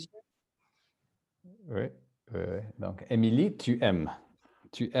Oui, oui, oui. Donc, Émilie, tu aimes.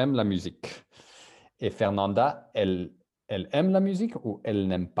 Tu aimes la musique. Et Fernanda, elle aime la musique ou elle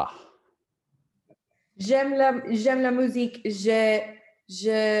n'aime pas? J'aime la musique.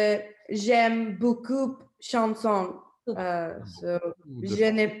 J'aime beaucoup chansons. Je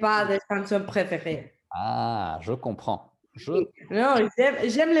n'ai pas de chanson préférée. Ah, je comprends. Non,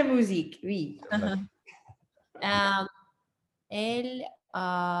 j'aime la musique, oui. Elle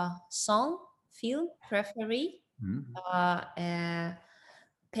son film préféré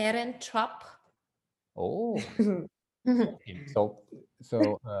Parent Trap. Oh. So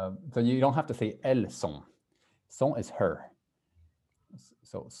you don't have to say elle son. Son is her.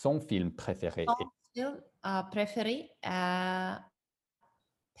 So son film préféré. Son film préféré Parent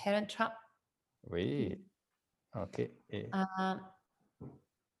Trap. Oui. OK. Et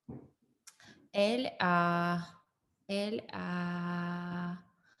Elle a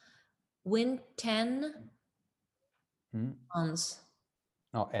Winton ans.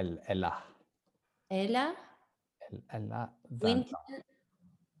 non, elle a. Elle a Elle a 20 ans.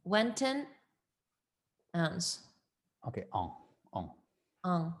 Winton ans. OK, en.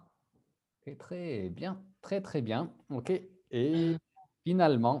 En. Okay, très bien. Très, très bien. OK. Et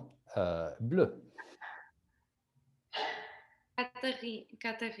finalement, bleu.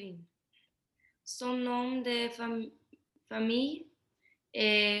 Catherine. Son nom de famille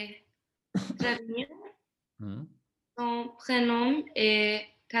est Clavignon. Son prénom est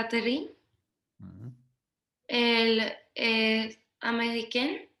Catherine. Elle est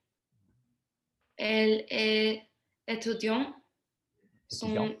américaine. Elle est étudiante.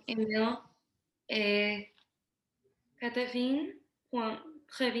 Son email est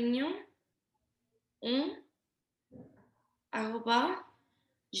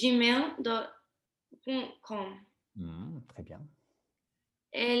catherine.trevignon@gmail.com. Très bien.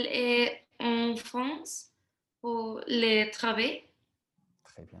 Elle est en France pour le travail.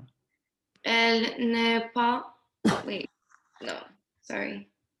 Très bien. Elle n'est pas. Wait, no, sorry.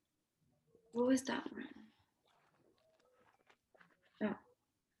 What was that one? No.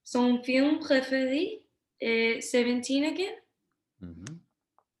 Son film préféré est 17 Again.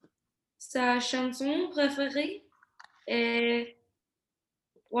 Sa chanson préférée est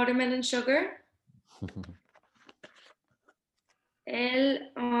Watermelon Sugar.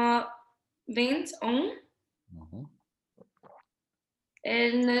 Elle a 20 ans.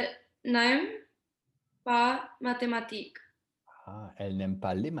 Elle n'aime pas mathématiques. Ah, elle n'aime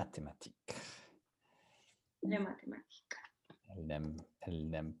pas les mathématiques. Les mathématiques. Elle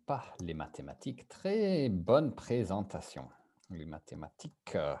n'aime pas les mathématiques. Très bonne présentation. Les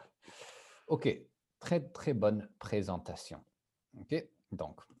mathématiques. OK. Très, très bonne présentation. OK.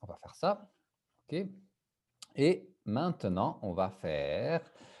 Donc, on va faire ça. OK. Et maintenant, on va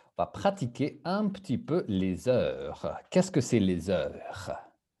pratiquer un petit peu les heures. Qu'est-ce que c'est les heures?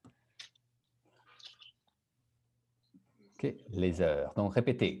 OK. Les heures. Donc,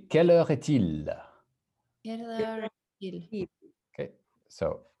 répétez. Quelle heure est-il? Quelle heure est-il? Okay,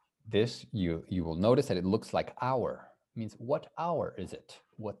 so this you will notice that it looks like hour. It means what hour is it?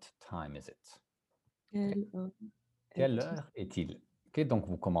 What time is it? Quelle heure est-il? Ok, donc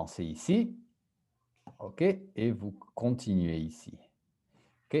vous commencez ici. Ok, et vous continuez ici.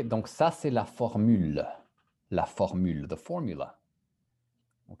 Ok, donc ça c'est la formule. La formule, the formula.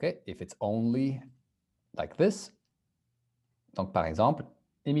 Ok, if it's only like this. Donc par exemple,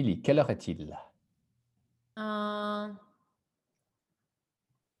 Émilie, quelle heure est-il?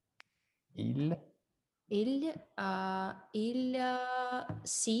 Il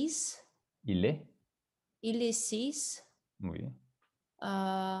 6. Il est? Il est 6. Oui.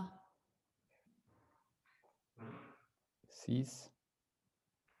 6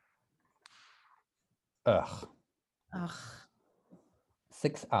 heures.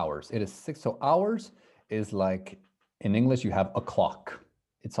 6 hours. It is 6. So hours is like, in English, you have a clock.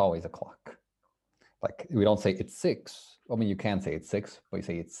 It's always a clock. Like we don't say it's 6. I mean, you can say it's 6, but you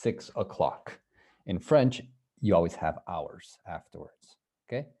say it's 6 o'clock. In French, you always have hours afterwards.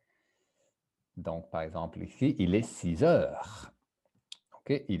 OK? Donc, par exemple, ici, il est 6 heures.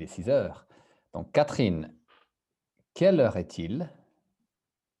 OK? Il est 6 heures. Donc, Catherine, quelle heure est-il?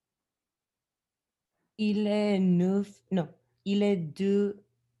 Il est 9, non, il est 2,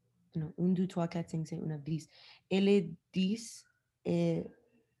 non, 1, 2, 3, 4, 5, 6, 1, 10. Il est 10 et,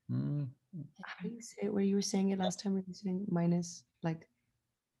 how do you say it? Where you were saying it last time, were you saying minus, like?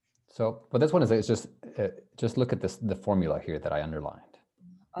 So, but this one is, it's just look at this, the formula here that I underlined.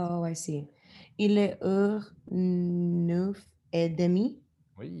 Oh, I see. Il est heure 9h30.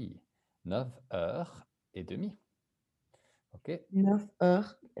 Oui, 9h30. OK.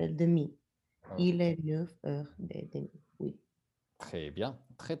 9h30. Oh. Il est 9h30. Oui. Très bien,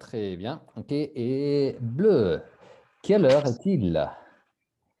 très très bien. OK, et bleu, quelle heure est-il?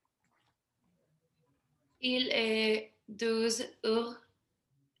 Il est 12 heures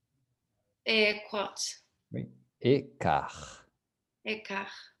et quart. Oui, et quart. Et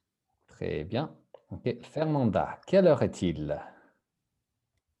quart. Très bien. OK, Fernanda, quelle heure est-il?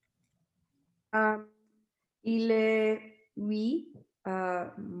 Il est 8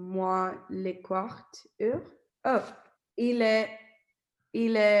 moins les quart heure. Oh, il est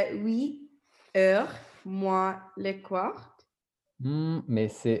 8 heures moins les quart. Mais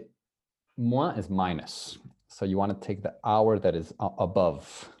c'est moins is minus. So you want to take the hour that is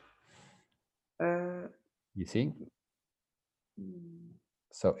above. You see?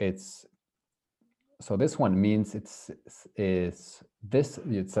 So it's, so this one means it's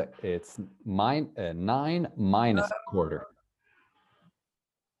 9 minus a quarter.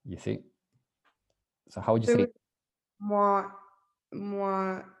 You see? So how would you say? Moins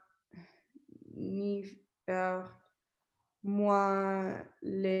 9 heures moins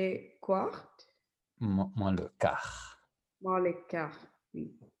les quart. Moins le quart. Moins les quart.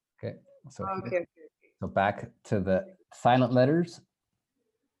 Oui. Okay. So, Okay. so back to the silent letters.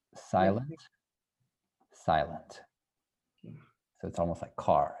 Silent, silent. So it's almost like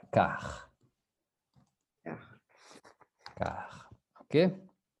car, car. Car. Okay.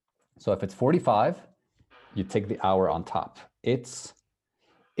 So if it's 45, you take the hour on top. It's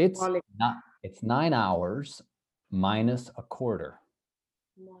 9 hours minus a quarter.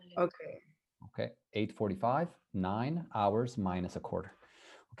 Okay. Okay. 8:45, 9 hours minus a quarter.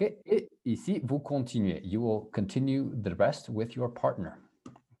 Okay. Et ici, vous continuez. You will continue the rest with your partner.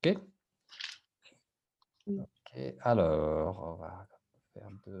 OK? OK. Alors, on va faire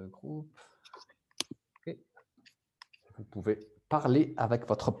 2 groupes. OK. Vous pouvez parler avec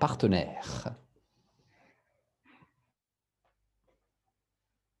votre partenaire.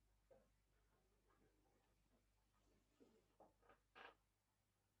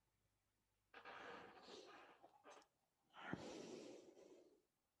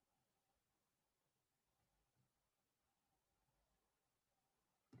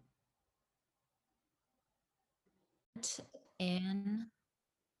 And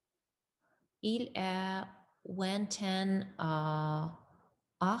il est 21 heures.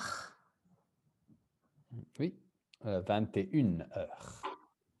 Oui, 21 heures.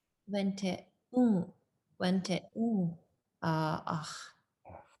 21 heures.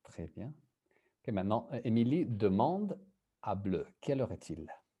 Très bien. OK, maintenant, Émilie demande à Bleu, quelle heure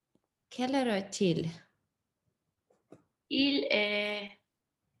est-il? Quelle heure est-il? Il est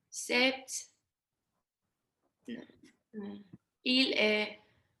 7. Il est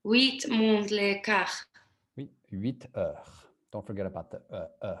 8 moins le quart. Oui, 8 heures. Don't forget about the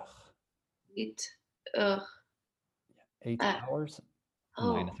heure. 8 heures. 8 hours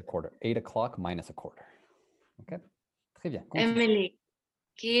minus a quarter. 8 o'clock minus a quarter. OK? Très bien. Continue. Emily,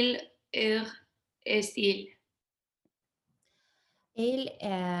 quelle heure est-il? Il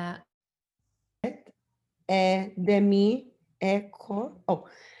est 7h30 et quart. Oh,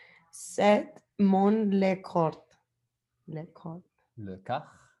 7 moins les quart. Les quart. Le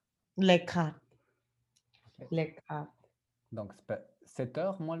quart. Les quart. Okay. Les quart. Donc, 7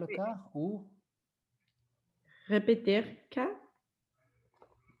 heures moins le quart ou? Répéter 4.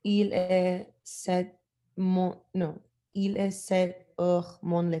 Il est 7 moins, non, il est 7 heures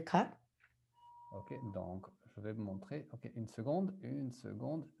moins les quart. OK, donc je vais vous montrer. OK, une seconde.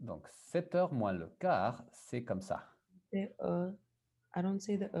 Donc, 7 heures moins le quart, c'est comme ça. I don't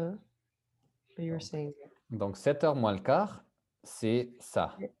say the but you're saying it. Donc, 7 heures moins le quart, c'est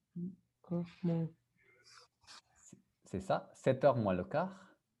ça. C'est ça, 7 heures moins le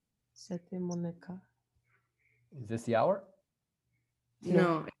quart. 7 moins le quart. Is this the hour?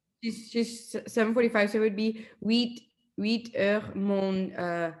 No, she's 7:45, so it would be 8 heures mon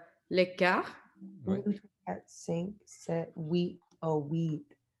le quart. Oui. 1, 2, 3, 4, 5, 7, 8. Oh, 8.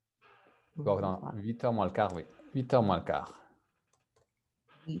 Bon, non, 8h moins le quart, oui. 8h moins le quart.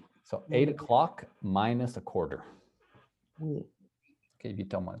 8. So 8 o'clock minus a quarter. Oui. OK,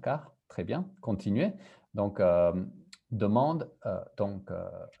 8h moins le quart. Très bien. Continuez. Donc,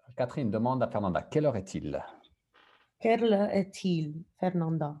 Catherine demande à Fernanda, quelle heure est-il? Quelle heure est-il,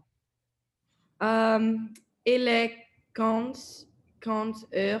 Fernanda? Il est 15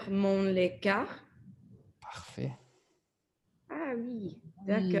 heures mon le quart. Parfait. Ah oui,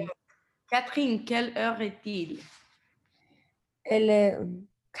 Oui. d'accord. Catherine, quelle heure est-il? Elle est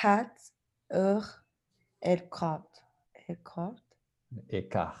 4 heures et quart. Écart. Et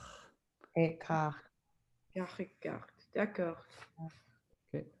quart. Quart. D'accord.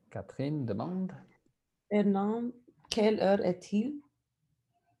 OK. Catherine demande. Fernand, quelle heure est-il?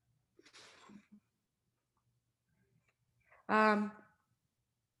 Um,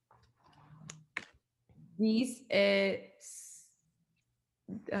 10 et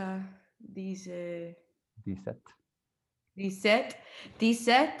 10 et 17. 17.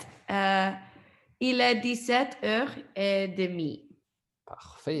 17. Il est 17h30.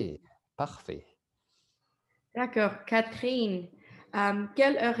 Parfait. Parfait. D'accord. Catherine,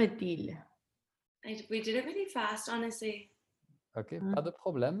 quelle heure est-il? We did it really fast, honestly. OK, pas de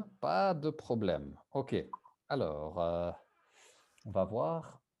problème. Pas de problème. OK. Alors, on va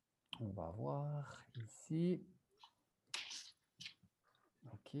voir ici.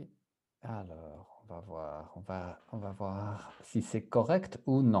 OK. Alors, on va voir si c'est correct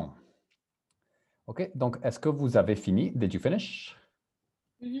ou non. OK, donc est-ce que vous avez fini? Did you finish?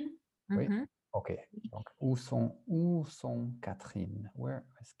 Mhm. Oui. Mhm. OK. Donc, où sont Catherine? Where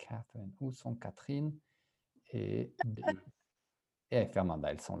is Catherine? Où sont Catherine et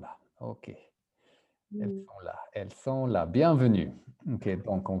Fernanda? Elles sont là. OK. Elles sont là. Bienvenue. OK,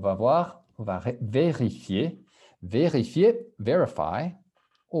 donc on va voir, on va vérifier, verify,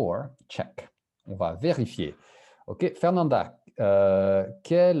 or check. On va vérifier. OK, Fernanda,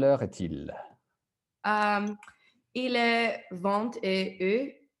 quelle heure est-il? Il est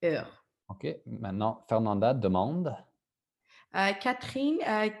 21h. OK, maintenant, Fernanda demande. Catherine,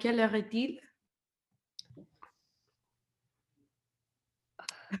 quelle heure est-il?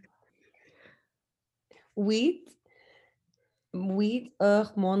 8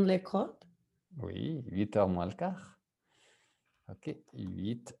 heures moins le quart. Oui, 8h moins le quart. OK,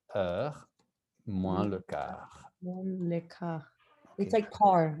 8 heures moins le quart. Moins le quart. OK. It's like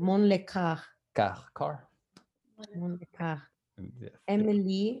car. Moins le quart. Car. Moins le quart. Yes.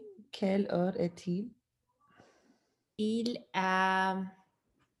 Emily, quelle heure est-il? Il a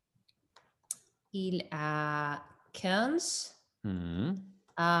 15 Mhm.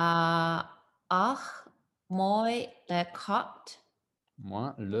 heures moins le quart.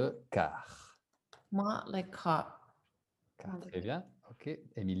 Moins le quart. Moins le quart. Très bien. OK.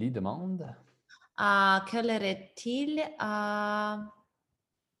 Émilie demande. Quelle heure est-il?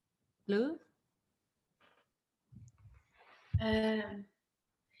 Bleu?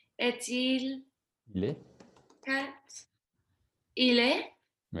 Est-il Il est? 4? Il est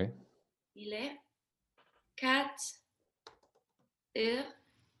Oui. 4 heures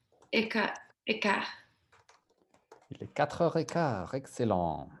et quart. Il est 4h15.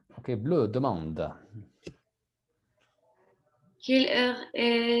 Excellent. OK. Bleu demande. Quelle heure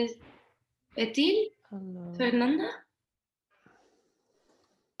est-il, Hello. Fernanda?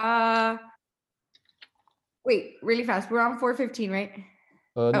 Wait, really fast. We're on 4:15, right?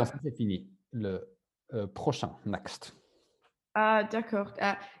 Non, Oh. ça c'est fini. Le prochain. Next. D'accord.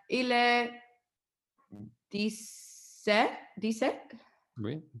 Il est 17?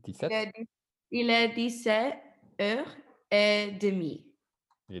 Oui. 17. Il est 17h30.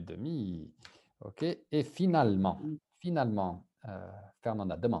 Et demi. OK. Et finalement,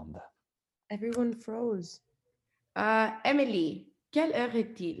 Fernanda demande. Everyone froze. Emily, quelle heure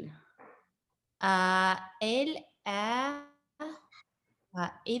est-il? Elle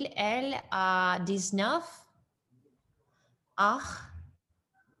a 19 heures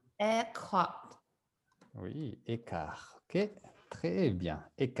et quart. Oui, écart. OK. Très bien.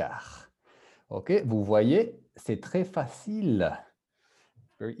 Écart. OK. Vous voyez, c'est très facile.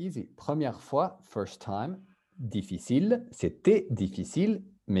 Very easy. Première fois, first time, difficile. C'était difficile,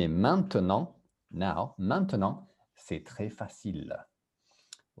 mais maintenant, maintenant, c'est très facile.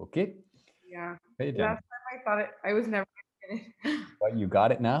 OK? Yeah. Très bien. Last time I thought I was never going to get it. Well, you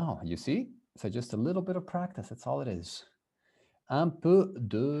got it now, you see? So just a little bit of practice, that's all it is. Un peu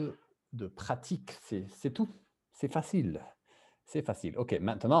de pratique, c'est tout. C'est facile. C'est facile. OK,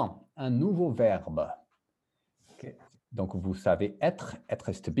 maintenant, un nouveau verbe. OK. Donc, vous savez être. Être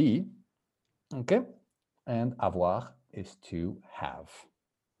is to be. OK. And avoir is to have.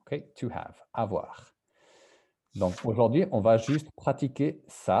 OK, to have. Avoir. Donc, aujourd'hui, on va juste pratiquer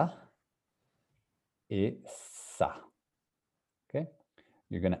ça et ça. OK.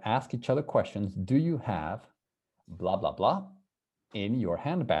 You're going to ask each other questions. Do you have blah, blah, blah in your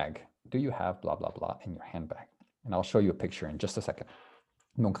handbag? Do you have blah, blah, blah in your handbag? And I'll show you a picture in just a second.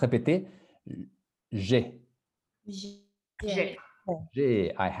 Donc, répétez. J'ai. J'ai.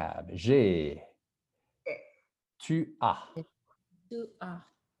 J'ai, I have. J'ai. Tu as. Tu as.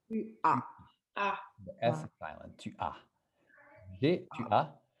 Tu as. Ah, The S is silent. Tu as. J'ai, tu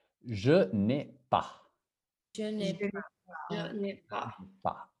as. Je n'ai pas. Je n'ai Je pas. je n'ai pas.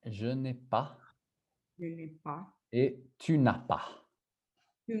 Pas. Je n'ai pas. n'ai pas. Et tu n'as pas.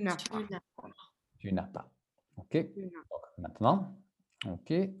 Tu n'as Tu pas. n'as pas. Tu n'as pas. OK. Tu n'as Donc, maintenant,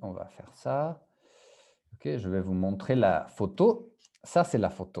 OK, on va faire ça. OK, je vais vous montrer la photo. Ça, c'est la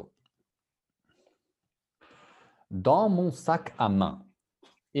photo. Dans mon sac à main.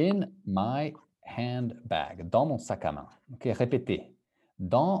 In my handbag. Dans mon sac à main. OK, répétez.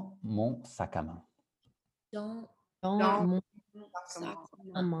 Dans mon sac à main. Dans Dans mon Sac.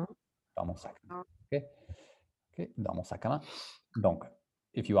 main. Dans mon sac à main. OK. OK, dans mon sac à main. Donc,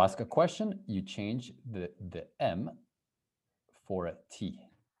 if you ask a question, you change the M for a T.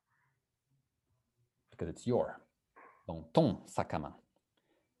 Because it's your. Dans ton sac à main.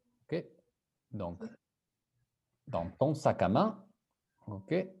 OK? Donc, dans ton sac à main.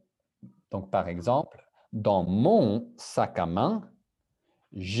 OK? Donc, par exemple, dans mon sac à main,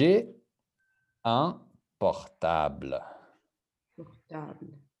 j'ai un portable.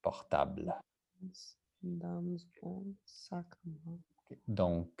 portable. Portable. Dans mon sac à main. OK.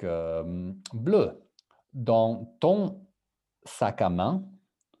 Donc, bleu. Dans ton sac à main,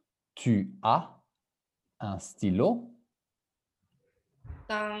 tu as un stylo.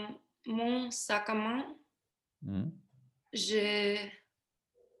 Dans mon sac à main, Hmm. j'ai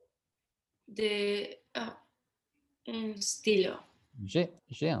un stylo. J'ai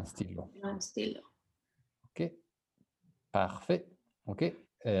un stylo. Un stylo. OK. Parfait. OK.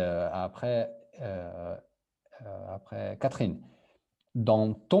 Après, Catherine,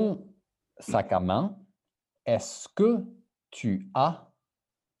 dans ton sac à main, est-ce que tu as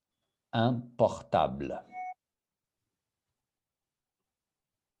un portable?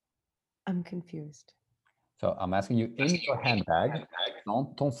 I'm confused. So I'm asking you, in your handbag, dans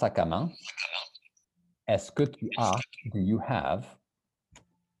ton sac à main, est-ce que tu as, do you have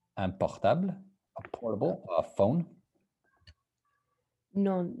un portable, a portable, a phone?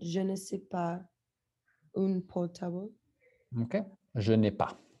 Non, je ne sais pas. Un portable. OK. Je n'ai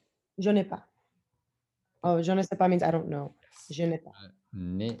pas. Je n'ai pas. Oh, je ne sais pas means I don't know. Je n'ai pas.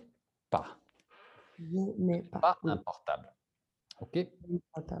 N'ai pas. Je n'ai pas. Pas Oui, un portable. OK. un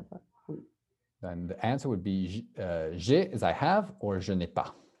portable. Oui. Then the answer would be j'ai is I have or je n'ai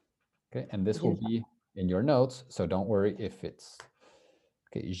pas. Okay, and this Je will n'ai pas. be in your notes, so don't worry if it's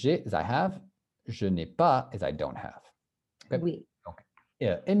okay. J'ai is I have, je n'ai pas is I don't have. Okay. Oui. Donc,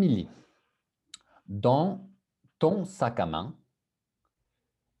 Émilie, dans ton sac à main,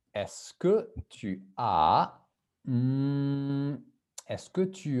 est-ce que tu as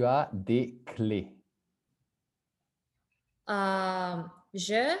des clés?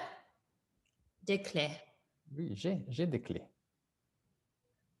 Je des clés. Oui, j'ai des clés.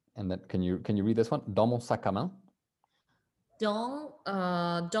 And then can you read this one? Dans mon sac à main Dans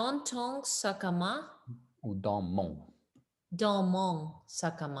ton sac à main. ou dans mon? Dans mon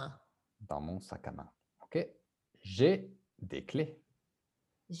sac à main. Dans mon sac à main. OK. J'ai des clés.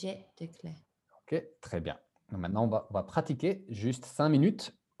 J'ai des clés. OK, très bien. Donc maintenant, on va pratiquer juste 5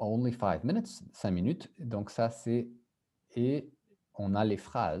 minutes. Only 5 minutes. 5 minutes. Donc ça, c'est... Et on a les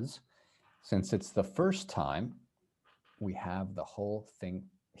phrases. Since it's the first time, we have the whole thing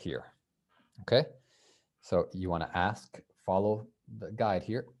here. OK? So you want to ask, follow the guide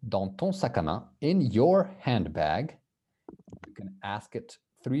here. Dans ton sac à main, in your handbag, you can ask it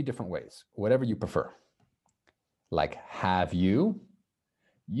 3 different ways, whatever you prefer. Like, have you?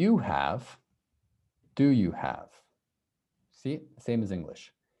 You have? Do you have? See, same as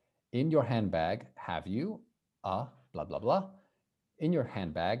English. In your handbag, have you? Blah, blah, blah. In your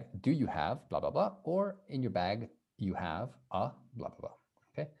handbag, do you have? Blah, blah, blah. Or in your bag, you have blah, blah, blah.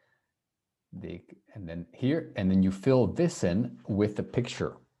 Okay? And then here, and then you fill this in with the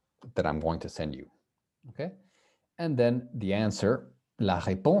picture that I'm going to send you. Okay? And then the answer, la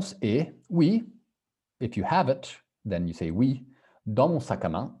réponse est oui. If you have it, then you say oui. Dans mon sac à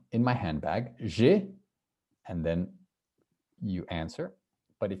main, in my handbag, j'ai, and then you answer.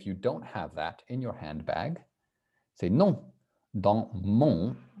 But if you don't have that in your handbag, say non. Dans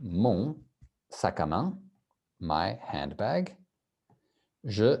mon sac à main, my handbag,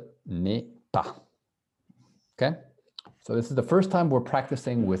 je n'ai pas. Okay? So this is the first time we're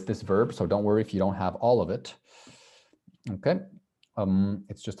practicing with this verb, so don't worry if you don't have all of it. Okay?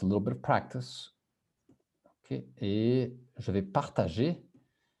 It's just a little bit of practice. Okay? Et je vais partager,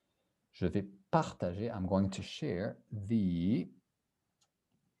 I'm going to share the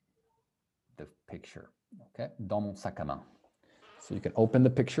picture, okay? Dans mon sac à main. So you can open the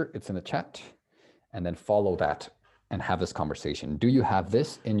picture, it's in the chat, and then follow that and have this conversation. Do you have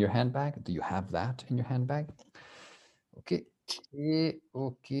this in your handbag? Do you have that in your handbag? OK. Et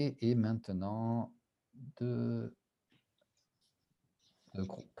maintenant, deux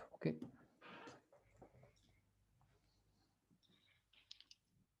groupes. OK.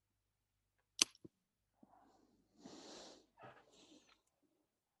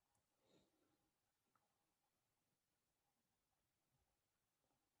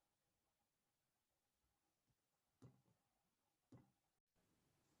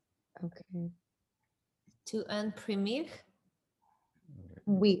 Okay. Tu imprimer?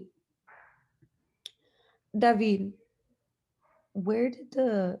 Oui. David, where did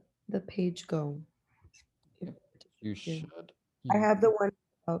the page go? You should. I have the one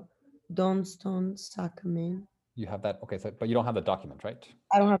about Don'tston Sakamen. You have that. Okay, so but you don't have the document, right?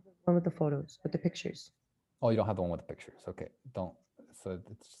 I don't have the one with the photos, with the pictures. Oh, you don't have the one with the pictures. Okay, don't. So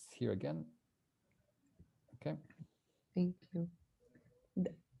it's here again. Okay. Thank you.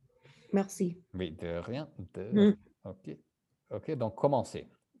 Merci. Oui, de rien. Mm. OK. OK, donc commencez.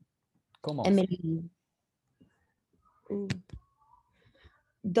 Emily.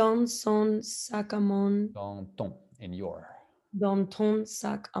 Dans son sac à main. Dans ton, in your. Dans ton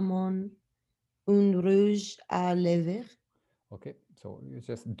sac à main, un rouge à lèvres. OK, so it's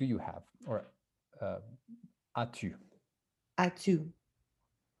just do you have or as-tu? As-tu?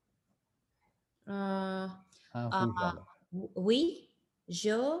 Un rouge à lèvres. Oui,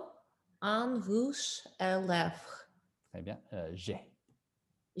 j'ai un rouge à lèvres. Très bien. J'ai.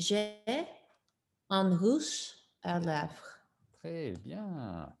 J'ai un rouge à lèvres. Très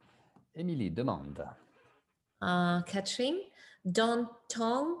bien. Émilie demande. Catherine, dans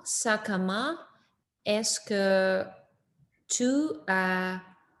ton sac à main, est-ce que tu as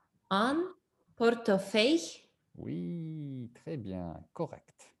un portefeuille? Oui, très bien.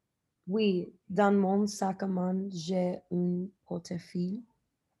 Correct. Oui, dans mon sac à main, j'ai un portefeuille.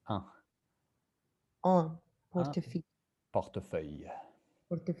 Un Portefeuille. portefeuille.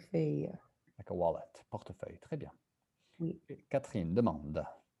 Portefeuille. Like a wallet. Portefeuille. Très bien. Oui. Et Catherine demande.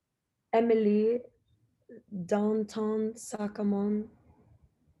 Emily, dans ton sac à main,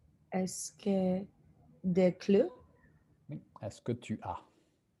 est-ce que des clés? Oui. Est-ce que tu as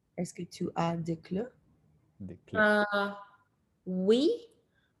Est-ce que tu as des clés? des clés? Oui,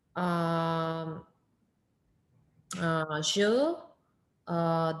 je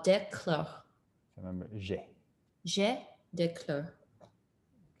déclare. C'est même j'ai. J'ai déclare.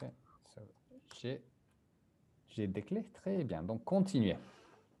 Okay. So, j'ai des clés. Très bien. Donc, continuez.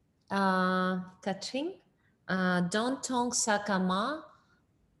 Catherine, dans ton sac à main,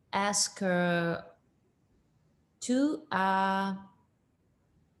 est-ce que tu as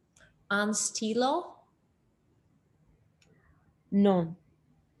un stylo? Non.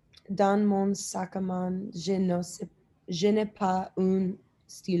 Dans mon sac à main, je n'ai pas un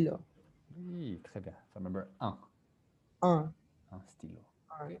stylo. Oui, très bien. So, remember un stylo.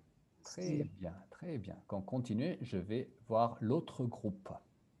 Un Okay. Très stylo. bien, très bien. Quand on continue, je vais voir l'autre groupe.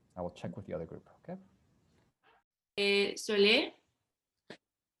 I will check with the other group. Okay. Et soleil?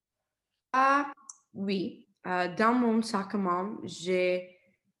 Ah, oui. Dans mon sac à main, j'ai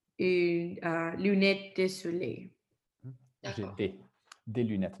une lunette de soleil. J'ai D'accord. des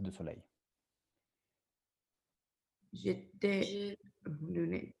lunettes de soleil. J'ai des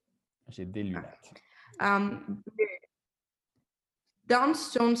lunettes. J'ai des lunettes. Dans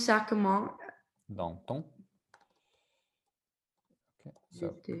son sac à main, Dans ton. Okay.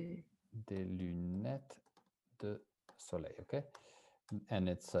 So, j'ai des lunettes de soleil. Okay. And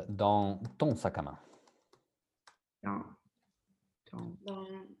it's dans ton sac à main. dans ton Dans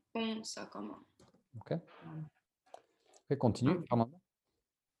ton sac à main. OK. Okay, continue. dans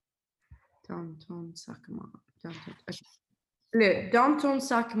ton sac à main. Dans ton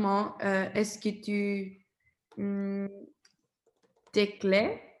sac à main, est-ce que tu tes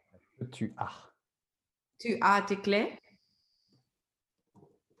clés? Tu as. Tu as tes clés?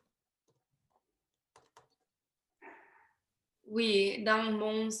 Oui, dans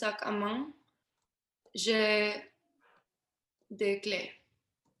mon sac à main, j'ai des clés.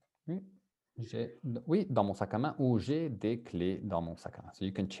 Oui, oui, dans mon sac à main ou j'ai des clés dans mon sac à main. So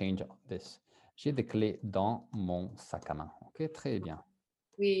you can change this. J'ai des clés dans mon sac à main. OK, très bien.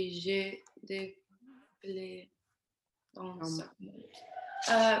 Oui, j'ai des clés dans le sac.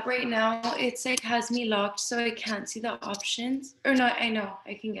 Right now, it's like has me locked, so I can't see the options. Or no, I know,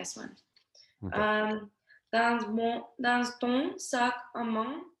 I can guess one. Okay. Dans ton sac à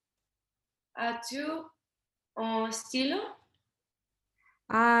main, as-tu un stylo?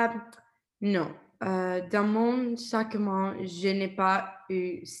 Non. Dans mon sac à main, je n'ai pas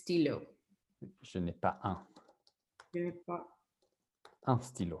eu stylo. Je n'ai pas un. Je n'ai pas Un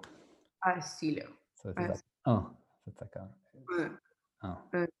stylo. un stylo. Ça, c'est ça. Un. C'est ça quand même. Un.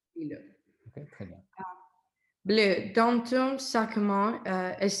 Un stylo. OK, très bien. Bleu, dans ton sac à main,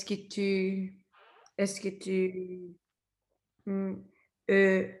 est-ce que tu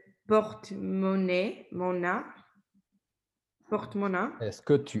porte-monnaie, porte-monnaie? Est-ce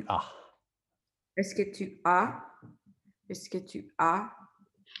que tu as? Est-ce que tu as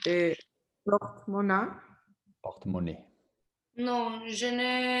porte-monnaie? Porte-monnaie. Non, je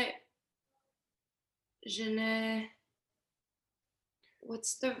n'ai.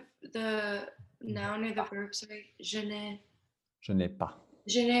 What's the noun or the verb? Sorry, Je n'ai pas.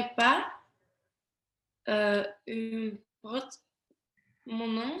 Je n'ai pas une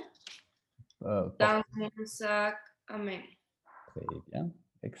porte-monnaie dans mon sac à main. Très bien.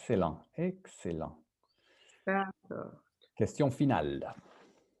 Excellent. Excellent. D'accord. Question finale.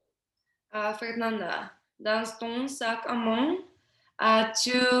 Fernanda, dans ton sac à main,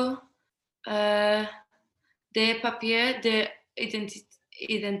 as-tu des papiers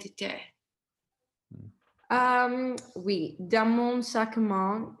d'identité? Oui, dans mon sac à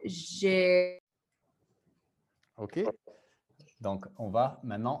main, j'ai... OK. Donc, on va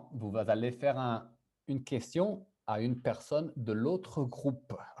maintenant, vous allez faire une question à une personne de l'autre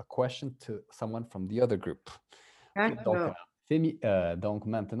groupe. A question to someone from the other group. D'accord. Donc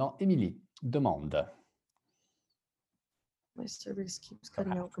maintenant, Émilie, demande. My service keeps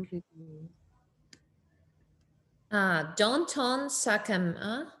cutting out completely. Dans ton sac à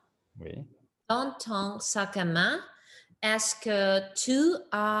main, Oui. dans ton sac à main, est-ce que tu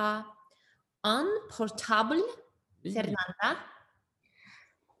as un portable, Oui. Fernanda?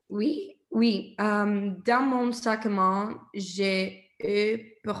 Oui, oui. Dans mon sac à main, j'ai un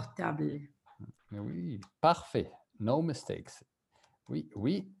portable. Oui, parfait. No mistakes. Oui,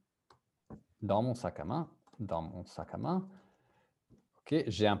 oui. Dans mon sac à main. Dans mon sac à main. OK,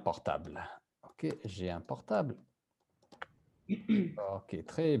 j'ai un portable. OK, j'ai un portable. OK,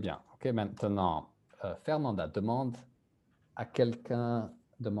 très bien. OK, maintenant, Fernanda demande à quelqu'un,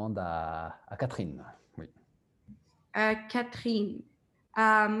 demande à Catherine. Oui. Catherine,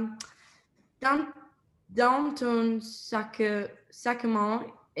 dans ton sac à main,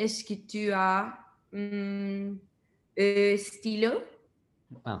 est-ce que tu as un stylo?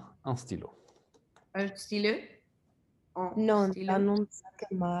 Un stylo. Un stylo? Un Non, stylo? dans mon sac à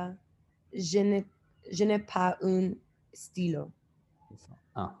main, je n'ai pas un stylo.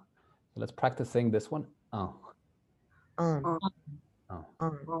 Un. So let's practice saying this one. Un. Un. Un.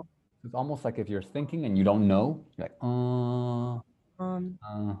 It's almost like if you're thinking and you don't know, you're like,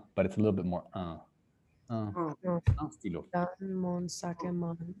 but it's a little bit more, un stylo. Dans mon sac à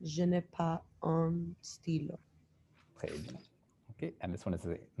main, je n'ai pas un stylo. Très bien. Okay, and this one is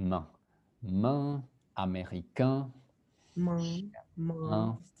main. Main américain.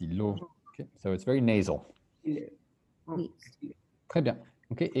 Un stylo. Okay, so it's very nasal. Oui. Très bien.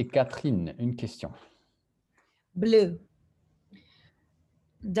 OK, et Catherine, une question. Bleu.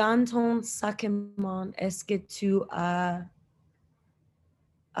 Dans ton sac à main, est-ce que tu as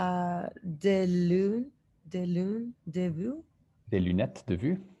des lunettes de vue? Des lunettes de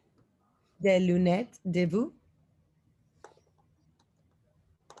vue? Des lunettes de vue?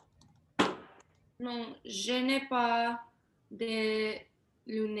 Non, je n'ai pas de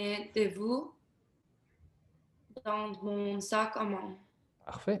lunettes de vue dans mon sac à main.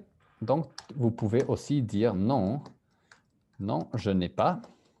 Parfait. Donc, vous pouvez aussi dire non. Non, je n'ai pas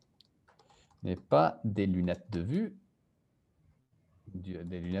des lunettes de vue.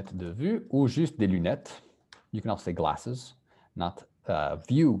 Des lunettes de vue ou juste des lunettes. You can also say glasses, not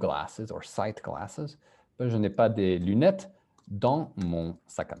view glasses or sight glasses. Mais je n'ai pas des lunettes dans mon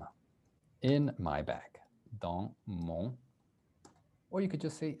sac à main. In my bag. Dans mon... Or you could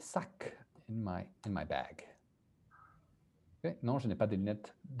just say sac in my bag. Okay? Non, je n'ai pas des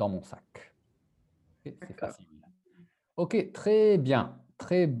lunettes dans mon sac. Okay? C'est facile. OK, très bien.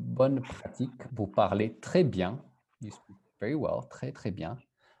 Très bonne pratique. Vous parlez très bien. You speak very well. Très, très bien.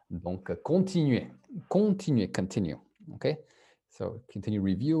 Donc, continuez. Continue. OK? So continue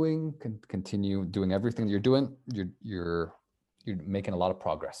reviewing, continue doing everything you're doing. You're making a lot of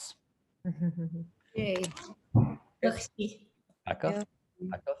progress. Yay. Merci. D'accord? Yeah.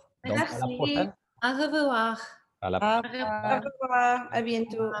 D'accord. Donc, à la Merci. prochaine. Au revoir. À la Au Au revoir. revoir. À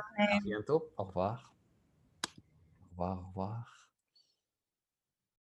bientôt. À bientôt. Au revoir. Au revoir. Au revoir.